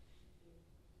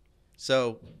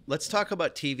 So let's talk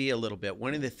about TV a little bit.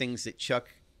 One of the things that Chuck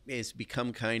has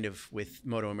become kind of with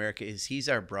MotoAmerica is he's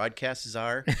our broadcast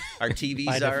czar, our TV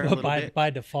czar a little bit. By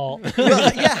default.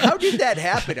 Well, yeah, how did that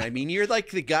happen? I mean, you're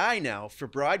like the guy now for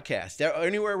broadcast.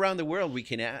 Anywhere around the world, we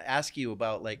can ask you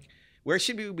about like, where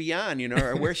should we be on,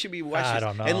 or where should we watch I this?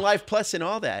 don't know. And Live Plus and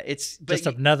all that. It's just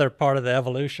another part of the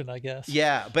evolution, I guess.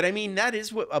 Yeah, but I mean, that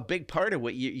is a big part of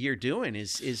what you're doing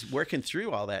is working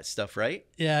through all that stuff, right?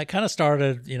 Yeah, it kind of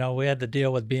started, we had to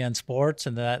deal with BN Sports,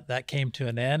 and that came to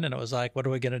an end, and it was like, what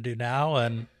are we going to do now?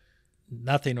 And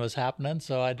nothing was happening,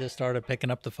 so I just started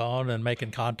picking up the phone and making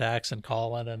contacts and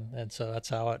calling, and so that's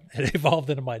how it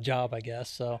evolved into my job, I guess.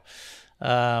 So.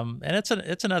 And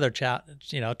it's another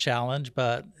challenge,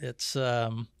 but it's I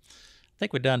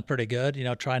think we've done pretty good,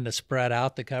 trying to spread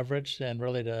out the coverage and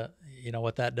really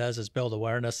what that does is build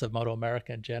awareness of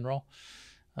MotoAmerica in general.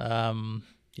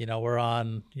 We're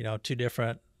on 2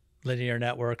 different linear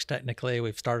networks. Technically,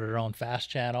 we've started our own fast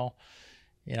channel.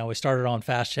 We started on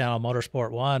fast channel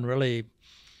Motorsport 1 really.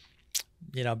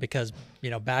 Because,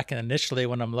 back initially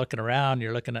when I'm looking around,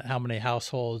 you're looking at how many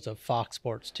households of Fox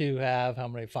Sports 2 have, how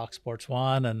many Fox Sports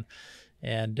 1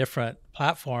 and different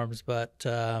platforms. But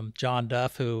John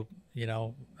Duff, who,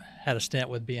 had a stint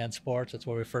with BN Sports, that's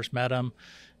where we first met him.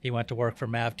 He went to work for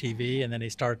MAV TV, and then he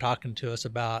started talking to us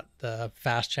about the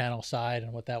fast channel side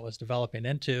and what that was developing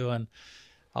into. And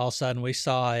all of a sudden we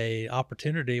saw a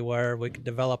opportunity where we could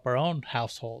develop our own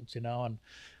households, and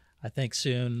I think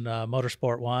soon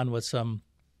Motorsport 1 with some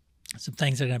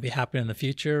things that are going to be happening in the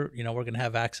future. We're going to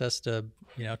have access to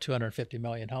 250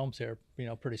 million homes here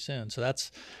pretty soon. So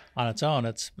that's on its own.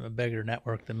 It's a bigger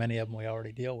network than many of them we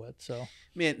already deal with. So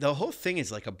man, the whole thing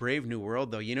is like a brave new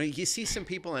world, though. You see some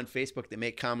people on Facebook that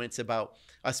make comments about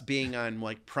us being on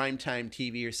like primetime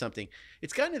TV or something.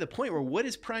 It's gotten to the point where what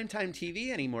is primetime TV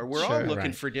anymore? We're all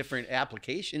looking for different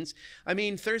applications. I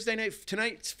mean,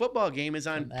 tonight's football game is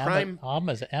on Prime.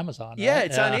 Amazon. Right? Yeah,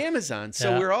 it's on Amazon.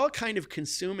 So we're all kind of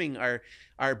consuming our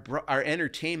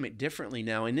entertainment differently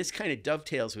now, and this kind of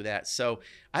dovetails with that. So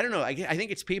I don't know. I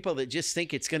think it's people that just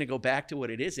think it's going to go back to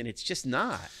what it is, and it's just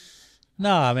not.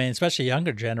 No, I mean, especially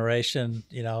younger generation,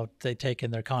 they take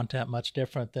in their content much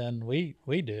different than we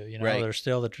do. Right. There's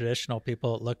still the traditional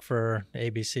people that look for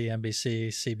ABC, NBC,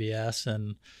 CBS,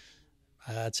 and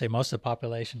I'd say most of the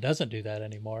population doesn't do that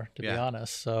anymore, to be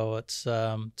honest. So it's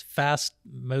a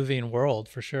fast-moving world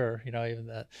for sure. Even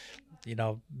that,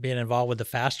 being involved with the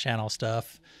fast channel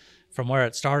stuff, from where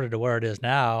it started to where it is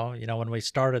now. When we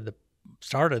started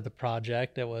the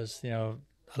project, it was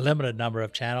a limited number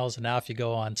of channels, and now if you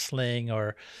go on Sling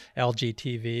or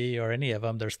LGTV or any of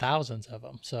them, there's thousands of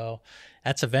them. So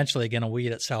that's eventually going to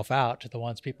weed itself out to the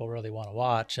ones people really want to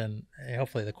watch, and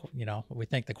hopefully we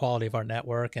think the quality of our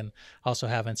network and also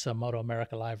having some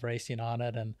MotoAmerica live racing on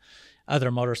it and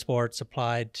other motorsports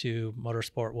applied to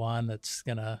Motorsport 1, that's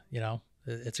gonna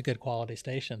it's a good quality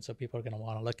station, so people are going to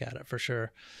want to look at it for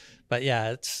sure. But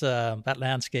yeah, it's that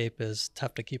landscape is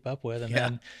tough to keep up with, and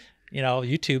then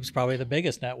YouTube's probably the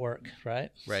biggest network, right?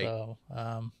 Right. So,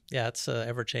 it's an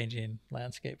ever-changing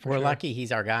landscape. We're lucky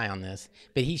he's our guy on this.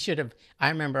 But he should have, I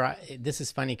remember, this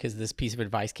is funny because this piece of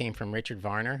advice came from Richard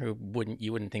Varner, who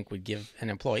you wouldn't think would give an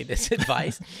employee this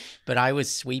advice. But I was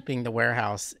sweeping the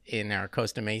warehouse in our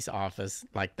Costa Mesa office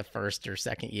like the first or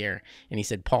second year. And he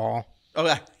said, Paul,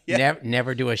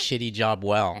 never do a shitty job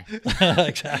well.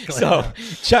 Exactly. So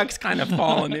Chuck's kind of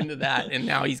fallen into that, and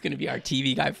now he's going to be our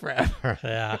TV guy forever.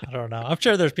 Yeah, I don't know. I'm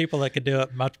sure there's people that could do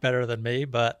it much better than me,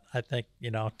 but I think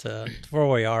for where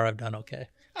we are, I've done okay.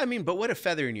 I mean, but what a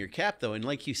feather in your cap, though. And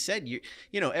like you said,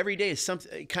 every day is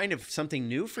something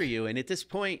new for you. And at this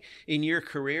point in your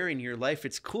career, in your life,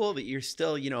 it's cool that you're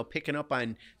still, picking up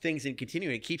on things and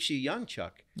continuing. It keeps you young,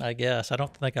 Chuck. I guess. I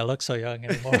don't think I look so young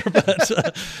anymore,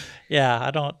 but yeah,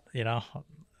 I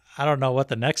don't know what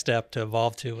the next step to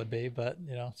evolve to would be, but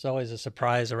it's always a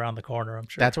surprise around the corner, I'm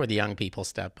sure. That's where the young people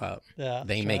step up. Yeah,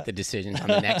 they make the decisions on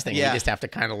the next thing. Yeah. You just have to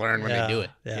kind of learn when they do it.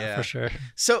 Yeah, for sure.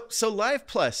 So Live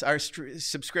Plus, our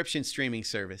subscription streaming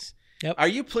service. Yep. Are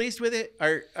you pleased with it?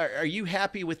 Are you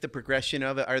happy with the progression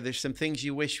of it? Are there some things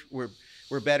you wish were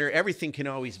better? Everything can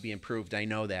always be improved. I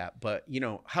know that, but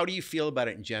how do you feel about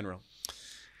it in general?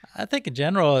 I think in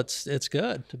general it's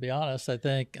good, to be honest. I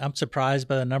think I'm surprised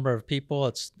by the number of people.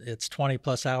 It's 20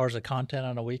 plus hours of content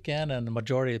on a weekend, and the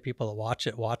majority of the people that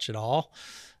watch it all.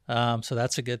 So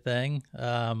that's a good thing.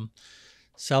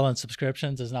 Selling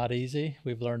subscriptions is not easy.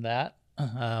 We've learned that.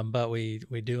 But we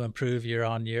do improve year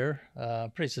on year,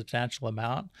 pretty substantial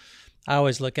amount. I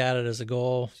always look at it as a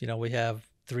goal. We have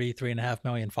 3.5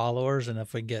 million followers, and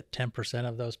if we get 10%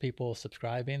 of those people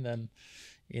subscribing, then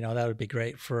that would be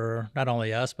great for not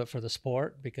only us, but for the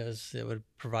sport, because it would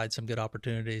provide some good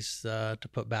opportunities to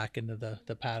put back into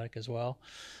the paddock as well.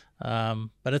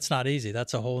 But it's not easy.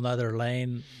 That's a whole nother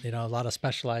lane, a lot of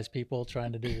specialized people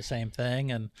trying to do the same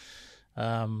thing. And,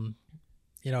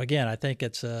 again, I think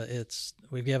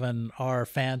we've given our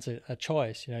fans a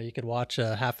choice. You could watch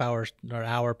a half-hour or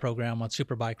hour program on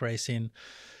Superbike racing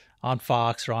on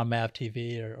Fox or on MAV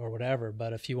TV or whatever.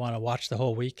 But if you want to watch the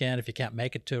whole weekend, if you can't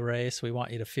make it to a race, we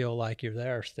want you to feel like you're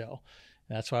there still.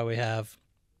 And that's why we have,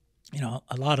 a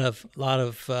lot of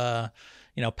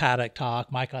paddock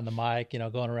talk, Mike on the mic,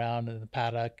 going around in the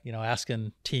paddock,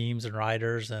 asking teams and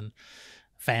riders and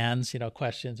fans,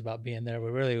 questions about being there.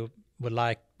 We really would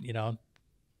like,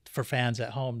 for fans at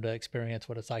home to experience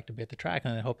what it's like to be at the track,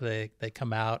 and I hope they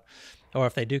come out, or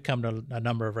if they do come to a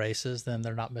number of races, then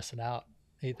they're not missing out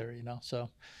either, So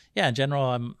yeah, in general,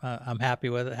 I'm happy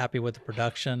with it, happy with the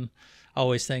production.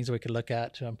 Always things we could look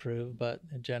at to improve, but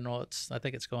in general, I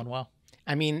think it's going well.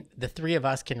 I mean, the three of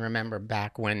us can remember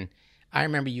back when I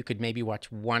remember you could maybe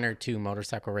watch 1 or 2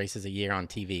 motorcycle races a year on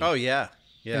TV. Oh yeah.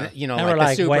 Yeah. And, and we're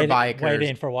like the Superbikers.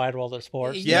 waiting for Wide World of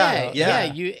Sports. Yeah.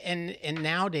 And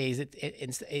nowadays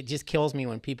it just kills me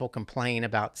when people complain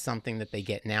about something that they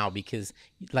get now, because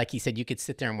like you said, you could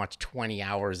sit there and watch 20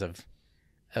 hours of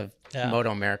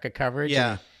MotoAmerica coverage.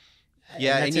 Yeah.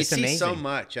 And you see amazing. so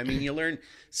much. I mean, you learn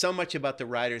so much about the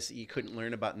riders that you couldn't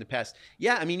learn about in the past.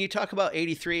 Yeah, I mean, you talk about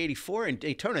 83, 84 in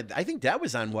Daytona. I think that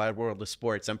was on Wide World of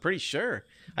Sports. I'm pretty sure.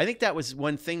 I think that was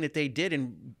one thing that they did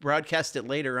and broadcast it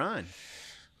later on.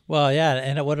 Well, yeah,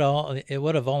 and it would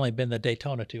have only been the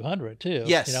Daytona 200 too.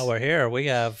 Yes. We're here. We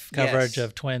have coverage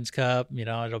of Twins Cup.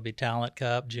 It'll be Talent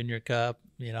Cup, Junior Cup.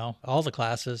 All the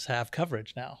classes have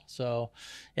coverage now. So,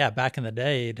 yeah, back in the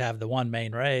day, you'd have the one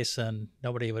main race, and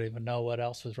nobody would even know what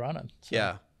else was running. So.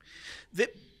 Yeah.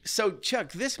 So,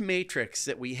 Chuck, this matrix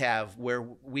that we have, where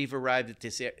we've arrived at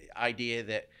this idea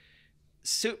that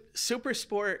super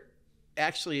sport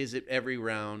actually is at every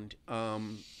round,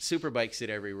 Superbike's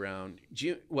at every round.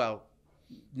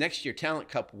 Next year Talent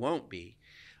Cup won't be.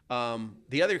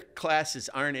 The other classes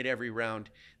aren't at every round.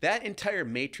 That entire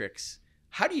matrix,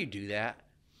 how do you do that?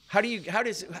 How do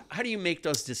you make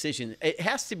those decisions? It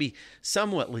has to be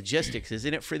somewhat logistics,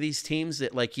 isn't it, for these teams,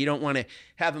 that like you don't want to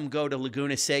have them go to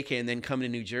Laguna Seca and then come to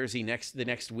New Jersey the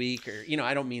next week, or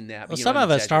I don't mean that. Well, some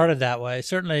of us started that way.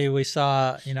 Certainly, we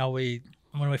saw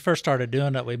when we first started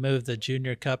doing it, we moved the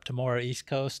Junior Cup to more East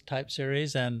Coast type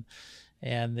series, and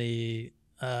the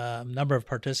number of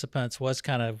participants was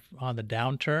kind of on the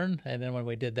downturn. And then when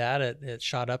we did that, it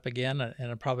shot up again,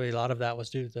 and probably a lot of that was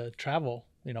due to the travel,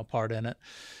 part in it.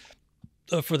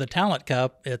 For the Talent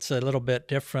Cup, it's a little bit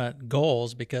different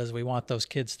goals because we want those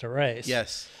kids to race.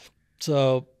 Yes.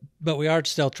 So, but we are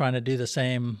still trying to do the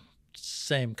same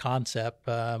concept.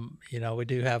 We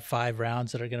do have 5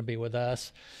 rounds that are going to be with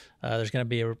us. There's going to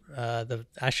be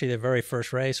the very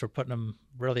first race. We're putting them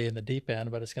really in the deep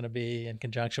end, but it's going to be in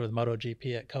conjunction with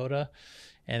MotoGP at COTA.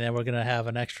 And then we're going to have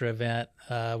an extra event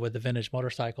with the Vintage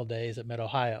Motorcycle Days at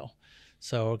Mid-Ohio.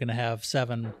 So we're going to have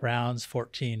 7 rounds,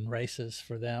 14 races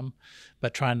for them,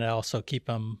 but trying to also keep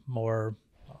them more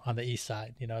on the east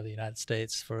side, the United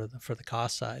States for the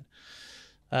cost side.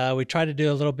 We try to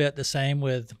do a little bit the same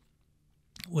with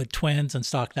Twins and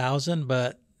Stock 1000,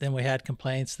 but then we had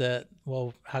complaints that,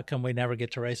 well, how come we never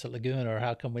get to race at Laguna, or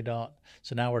how come we don't?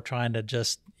 So now we're trying to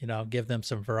just, give them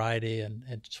some variety and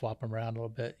swap them around a little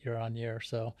bit year on year.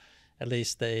 So at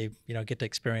least they, get to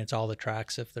experience all the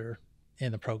tracks if they're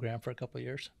in the program for a couple of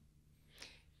years.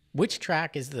 Which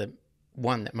track is the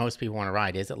one that most people want to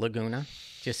ride. Is it Laguna?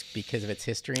 Just because of its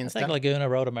history and I stuff? think Laguna,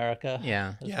 MotoAmerica.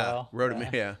 Yeah. As well.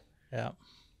 Yeah. Yeah.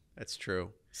 That's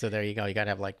true. So there you go. You got to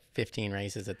have like 15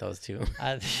 races at those two.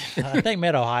 I think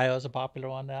Mid-Ohio is a popular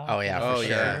one now. Oh, yeah, for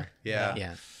sure. Yeah.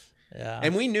 Yeah.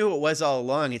 And we knew it was all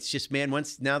along. It's just, man,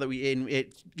 now that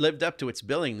it lived up to its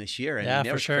billing this year. I mean,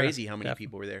 that was crazy how many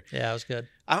people were there. Yeah, it was good.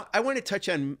 I want to touch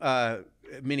on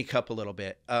Mini Cup a little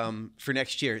bit for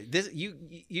next year.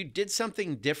 You did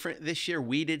something different this year.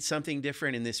 We did something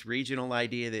different in this regional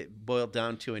idea that boiled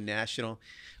down to a national.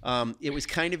 It was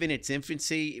kind of in its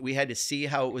infancy. We had to see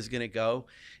how it was going to go.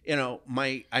 You know,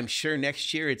 I'm sure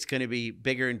next year it's going to be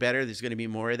bigger and better. There's going to be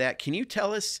more of that. Can you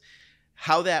tell us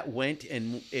how that went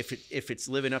and if it's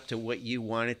living up to what you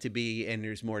want it to be and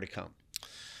there's more to come?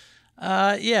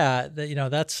 Yeah,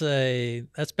 that's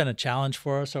been a challenge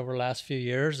for us over the last few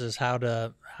years, is how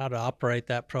to operate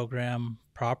that program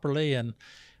properly. And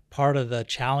part of the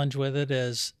challenge with it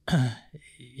is,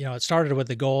 it started with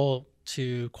the goal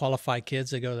to qualify kids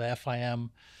that go to the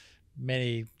FIM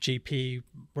Mini GP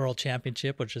World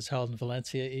Championship, which is held in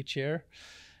Valencia each year.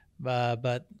 But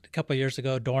a couple of years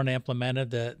ago, Dorna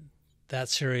implemented that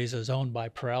series is owned by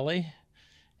Pirelli.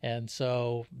 And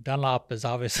so Dunlop is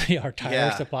obviously our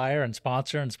tire supplier and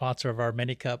sponsor of our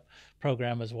Mini Cup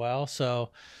program as well.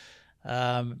 So,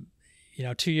 2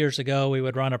 years ago, we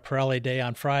would run a Pirelli day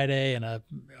on Friday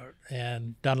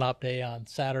and Dunlop day on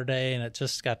Saturday, and it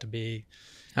just got to be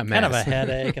kind of a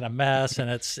headache and a mess. And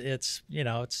it's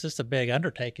just a big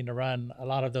undertaking to run a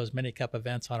lot of those Mini Cup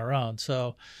events on our own.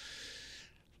 So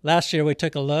last year, we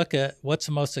took a look at what's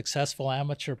the most successful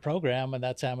amateur program, and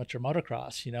that's amateur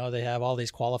motocross. They have all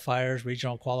these qualifiers,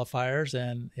 regional qualifiers,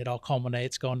 and it all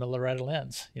culminates going to Loretta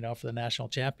Lynn's, for the national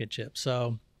championship.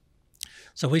 So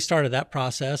we started that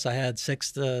process. I had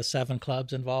 6 to 7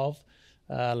 clubs involved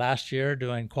last year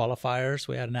doing qualifiers.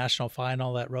 We had a national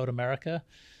final at MotoAmerica.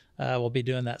 We'll be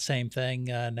doing that same thing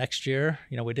next year.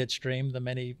 We did stream the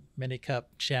Mini Cup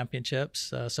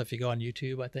championships. So if you go on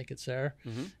YouTube, I think it's there,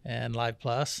 and Live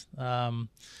Plus.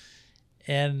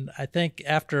 And I think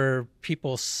after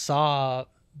people saw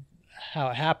how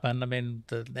it happened, I mean,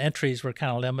 the entries were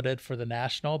kind of limited for the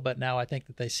national, but now I think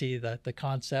that they see the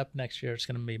concept next year. It's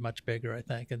going to be much bigger, I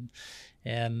think.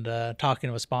 And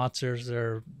talking with sponsors,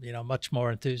 they're much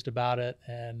more enthused about it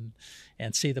and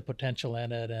see the potential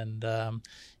in it. And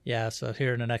so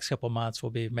here in the next couple of months, we'll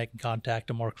be making contact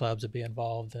to more clubs to be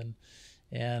involved.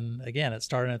 And again, it's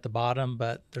starting at the bottom,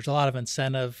 but there's a lot of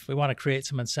incentive. We want to create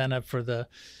some incentive for the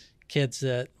kids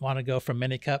that want to go from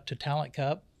Mini Cup to Talent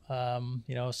Cup.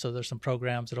 So there's some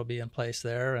programs that'll be in place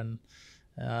there. And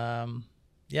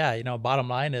bottom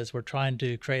line is we're trying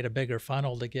to create a bigger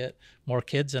funnel to get more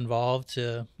kids involved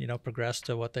to, progress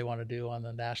to what they want to do on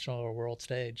the national or world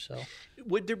stage. So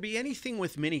would there be anything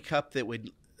with Mini Cup that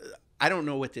would, I don't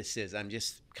know what this is, I'm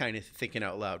just kind of thinking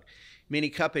out loud. Mini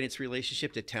Cup and its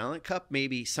relationship to Talent Cup,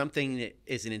 maybe something that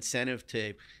is an incentive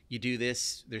to, you do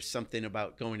this, there's something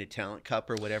about going to Talent Cup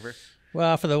or whatever?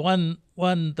 Well, for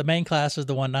the main class is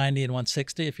the 190 and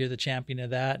 160. If you're the champion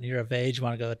of that and you're of age, you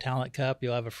want to go to Talent Cup,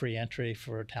 you'll have a free entry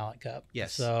for a Talent Cup.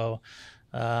 Yes. So,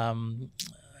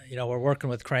 we're working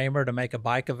with Kramer to make a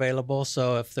bike available.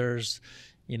 So if there's,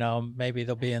 maybe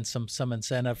there'll be some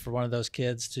incentive for one of those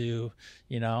kids to,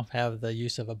 have the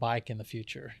use of a bike in the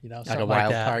future. Like a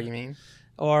wild card, you mean?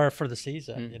 Or for the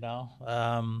season,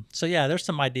 there's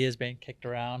some ideas being kicked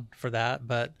around for that,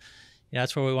 but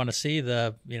that's where we want to see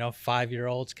the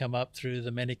 5-year-olds come up through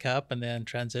the Mini Cup and then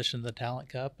transition to the Talent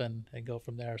Cup and go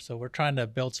from there. So we're trying to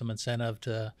build some incentive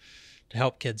to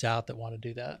help kids out that want to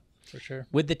do that, for sure.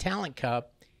 With the Talent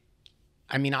Cup,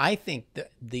 I mean, I think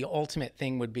the ultimate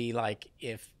thing would be like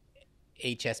if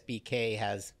HSBK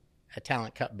has a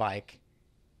Talent Cup bike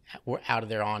out of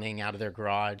their awning, out of their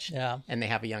garage, and they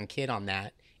have a young kid on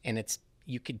that, and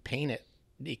you could paint it.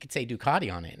 You could say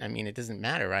Ducati on it. I mean, it doesn't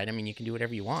matter, right? I mean, you can do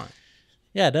whatever you want.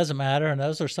 Yeah, it doesn't matter. And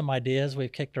those are some ideas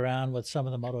we've kicked around with some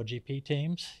of the MotoGP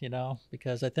teams,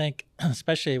 because I think,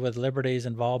 especially with Liberty's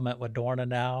involvement with Dorna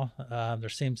now, there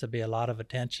seems to be a lot of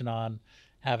attention on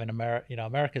having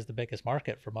America is the biggest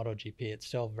market for MotoGP. It's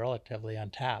still relatively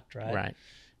untapped, right? Right.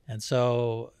 And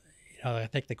so, I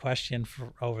think the question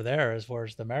over there is,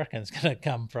 where's the Americans going to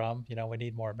come from? We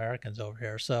need more Americans over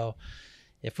here. So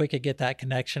if we could get that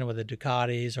connection with the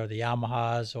Ducatis or the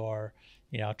Yamahas or,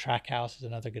 Trackhouse is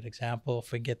another good example.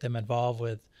 If we can get them involved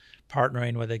with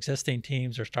partnering with existing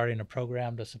teams or starting a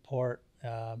program to support,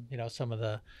 some of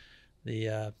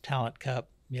the Talent Cup,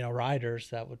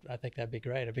 riders, I think that'd be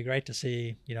great. It'd be great to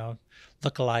see,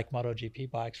 look-alike MotoGP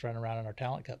bikes running around in our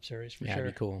Talent Cup series for sure.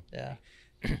 That'd be cool. Yeah.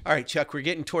 All right, Chuck, we're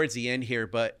getting towards the end here,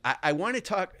 but I want to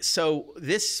talk. So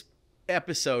this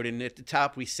episode, and at the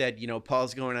top we said, you know,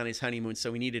 Paul's going on his honeymoon,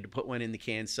 so we needed to put one in the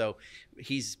can. So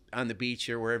he's on the beach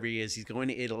or wherever he is. He's going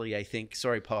to Italy, I think.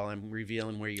 Sorry, Paul, I'm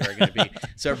revealing where you are going to be.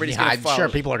 So everybody's going to follow. I'm sure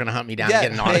people are going to hunt me down and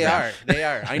get an autograph. They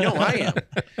are. I know I am.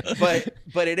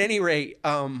 But at any rate,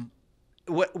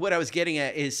 what I was getting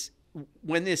at is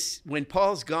when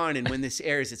Paul's gone and when this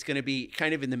airs, it's going to be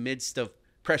kind of in the midst of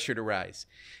Pressure to Rise.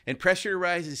 And Pressure to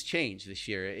Rise has changed this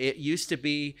year. It used to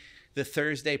be the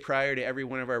Thursday prior to every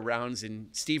one of our rounds, and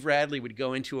Steve Radley would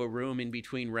go into a room in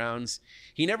between rounds.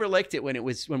 He never liked it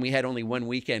when we had only one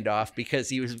weekend off because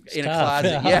he was in a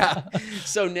closet. Yeah.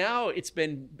 So now it's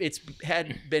been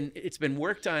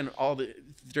worked on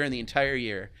during the entire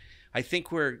year. I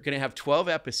think we're going to have 12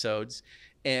 episodes,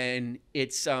 and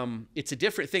it's a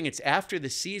different thing. It's after the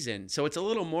season, so it's a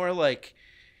little more like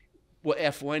what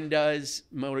F1 does,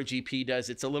 MotoGP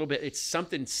does. It's a little bit, it's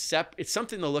something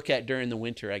to look at during the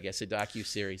winter, I guess, a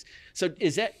docu-series. So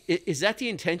is that the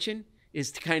intention,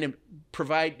 is to kind of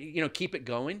provide, you know, keep it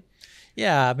going?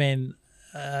 Yeah, I mean,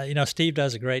 you know, Steve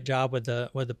does a great job with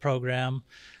the program.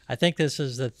 I think this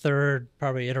is the third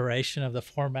probably iteration of the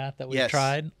format that we've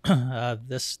tried.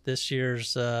 This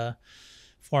year's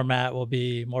format will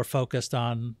be more focused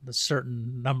on a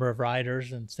certain number of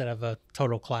riders instead of a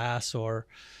total class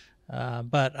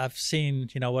but I've seen,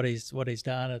 you know, what he's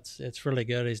done. It's really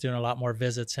good. He's doing a lot more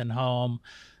visits in home,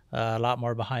 a lot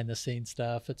more behind the scenes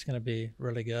stuff. It's going to be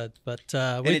really good. But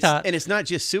and it's not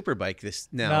just Superbike this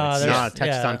now. No, it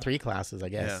touches on 3 classes, I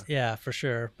guess. Yeah, for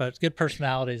sure. But good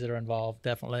personalities that are involved,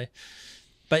 definitely.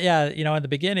 But yeah, you know, in the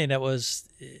beginning, it was,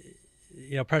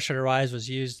 you know, Pressure to Rise was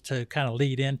used to kind of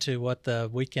lead into what the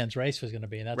weekend's race was going to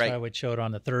be, and that's why we'd show it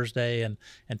on the Thursday and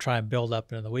try and build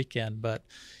up into the weekend. But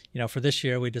you know, for this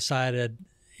year, we decided,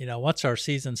 you know, once our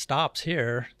season stops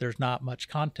here, there's not much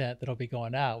content that'll be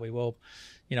going out. We will,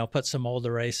 you know, put some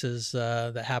older races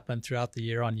that happen throughout the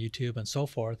year on YouTube and so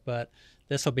forth. But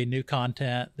this will be new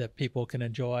content that people can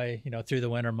enjoy, you know, through the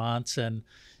winter months. And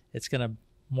it's going to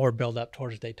more build up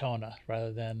towards Daytona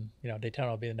rather than, you know, Daytona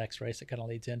will be the next race it kind of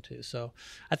leads into. So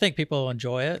I think people will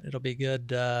enjoy it. It'll be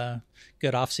good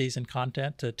off-season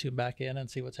content to tune back in and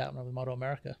see what's happening with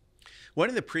MotoAmerica. One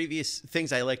of the previous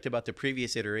things I liked about the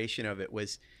previous iteration of it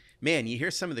was, man, you hear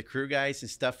some of the crew guys and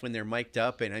stuff when they're mic'd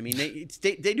up, and I mean,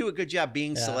 they do a good job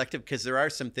being selective because there are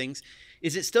some things.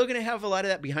 Is it still going to have a lot of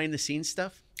that behind the scenes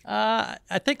stuff? I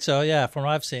think so. Yeah, from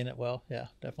what I've seen, it will. Yeah,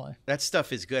 definitely. That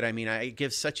stuff is good. I mean, it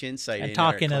gives such insight. And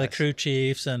talking to the crew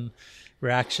chiefs and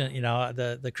reaction, you know,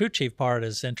 the crew chief part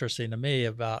is interesting to me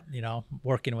about, you know,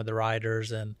 working with the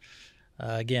riders and.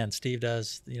 Again, Steve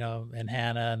does, you know, and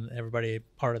Hannah and everybody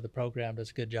part of the program does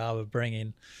a good job of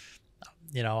bringing,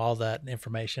 you know, all that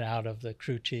information out of the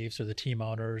crew chiefs or the team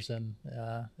owners, and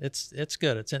it's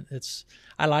good.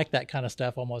 I like that kind of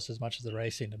stuff almost as much as the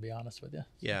racing, to be honest with you.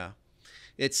 Yeah,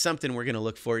 it's something we're going to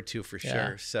look forward to for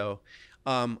sure. So,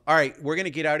 all right, we're going to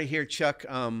get out of here, Chuck.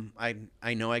 I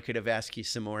know I could have asked you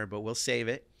some more, but we'll save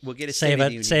it. We'll get a save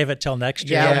it till next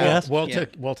year. Yeah,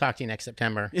 we'll talk to you next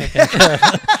September.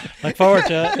 Look forward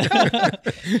to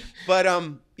it. But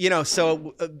you know,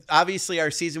 so obviously our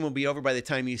season will be over by the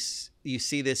time you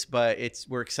see this. But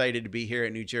we're excited to be here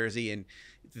at New Jersey, and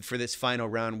for this final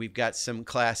round, we've got some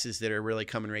classes that are really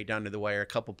coming right down to the wire. A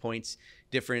couple points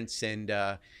difference, and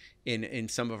in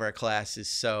some of our classes,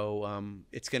 so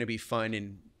it's going to be fun,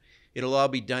 and it'll all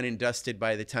be done and dusted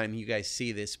by the time you guys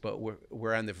see this, but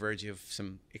we're on the verge of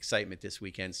some excitement this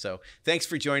weekend. So thanks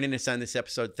for joining us on this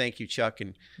episode. Thank you, Chuck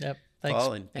and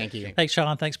Paul. And thank you. Thanks,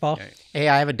 Sean. Thanks, Paul. Right. Hey,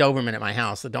 I have a Doberman at my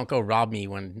house, so don't go rob me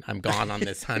when I'm gone on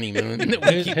this honeymoon.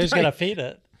 Who's going to feed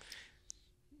it?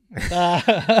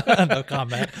 No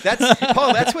comment.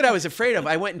 Paul, that's what I was afraid of.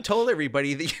 I went and told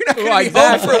everybody that you're not going to be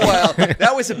home for a while.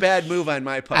 That was a bad move on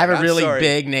my part. I have a really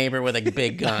big neighbor with a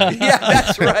big gun. Yeah,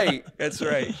 that's right. That's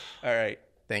right. All right.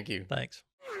 Thank you. Thanks.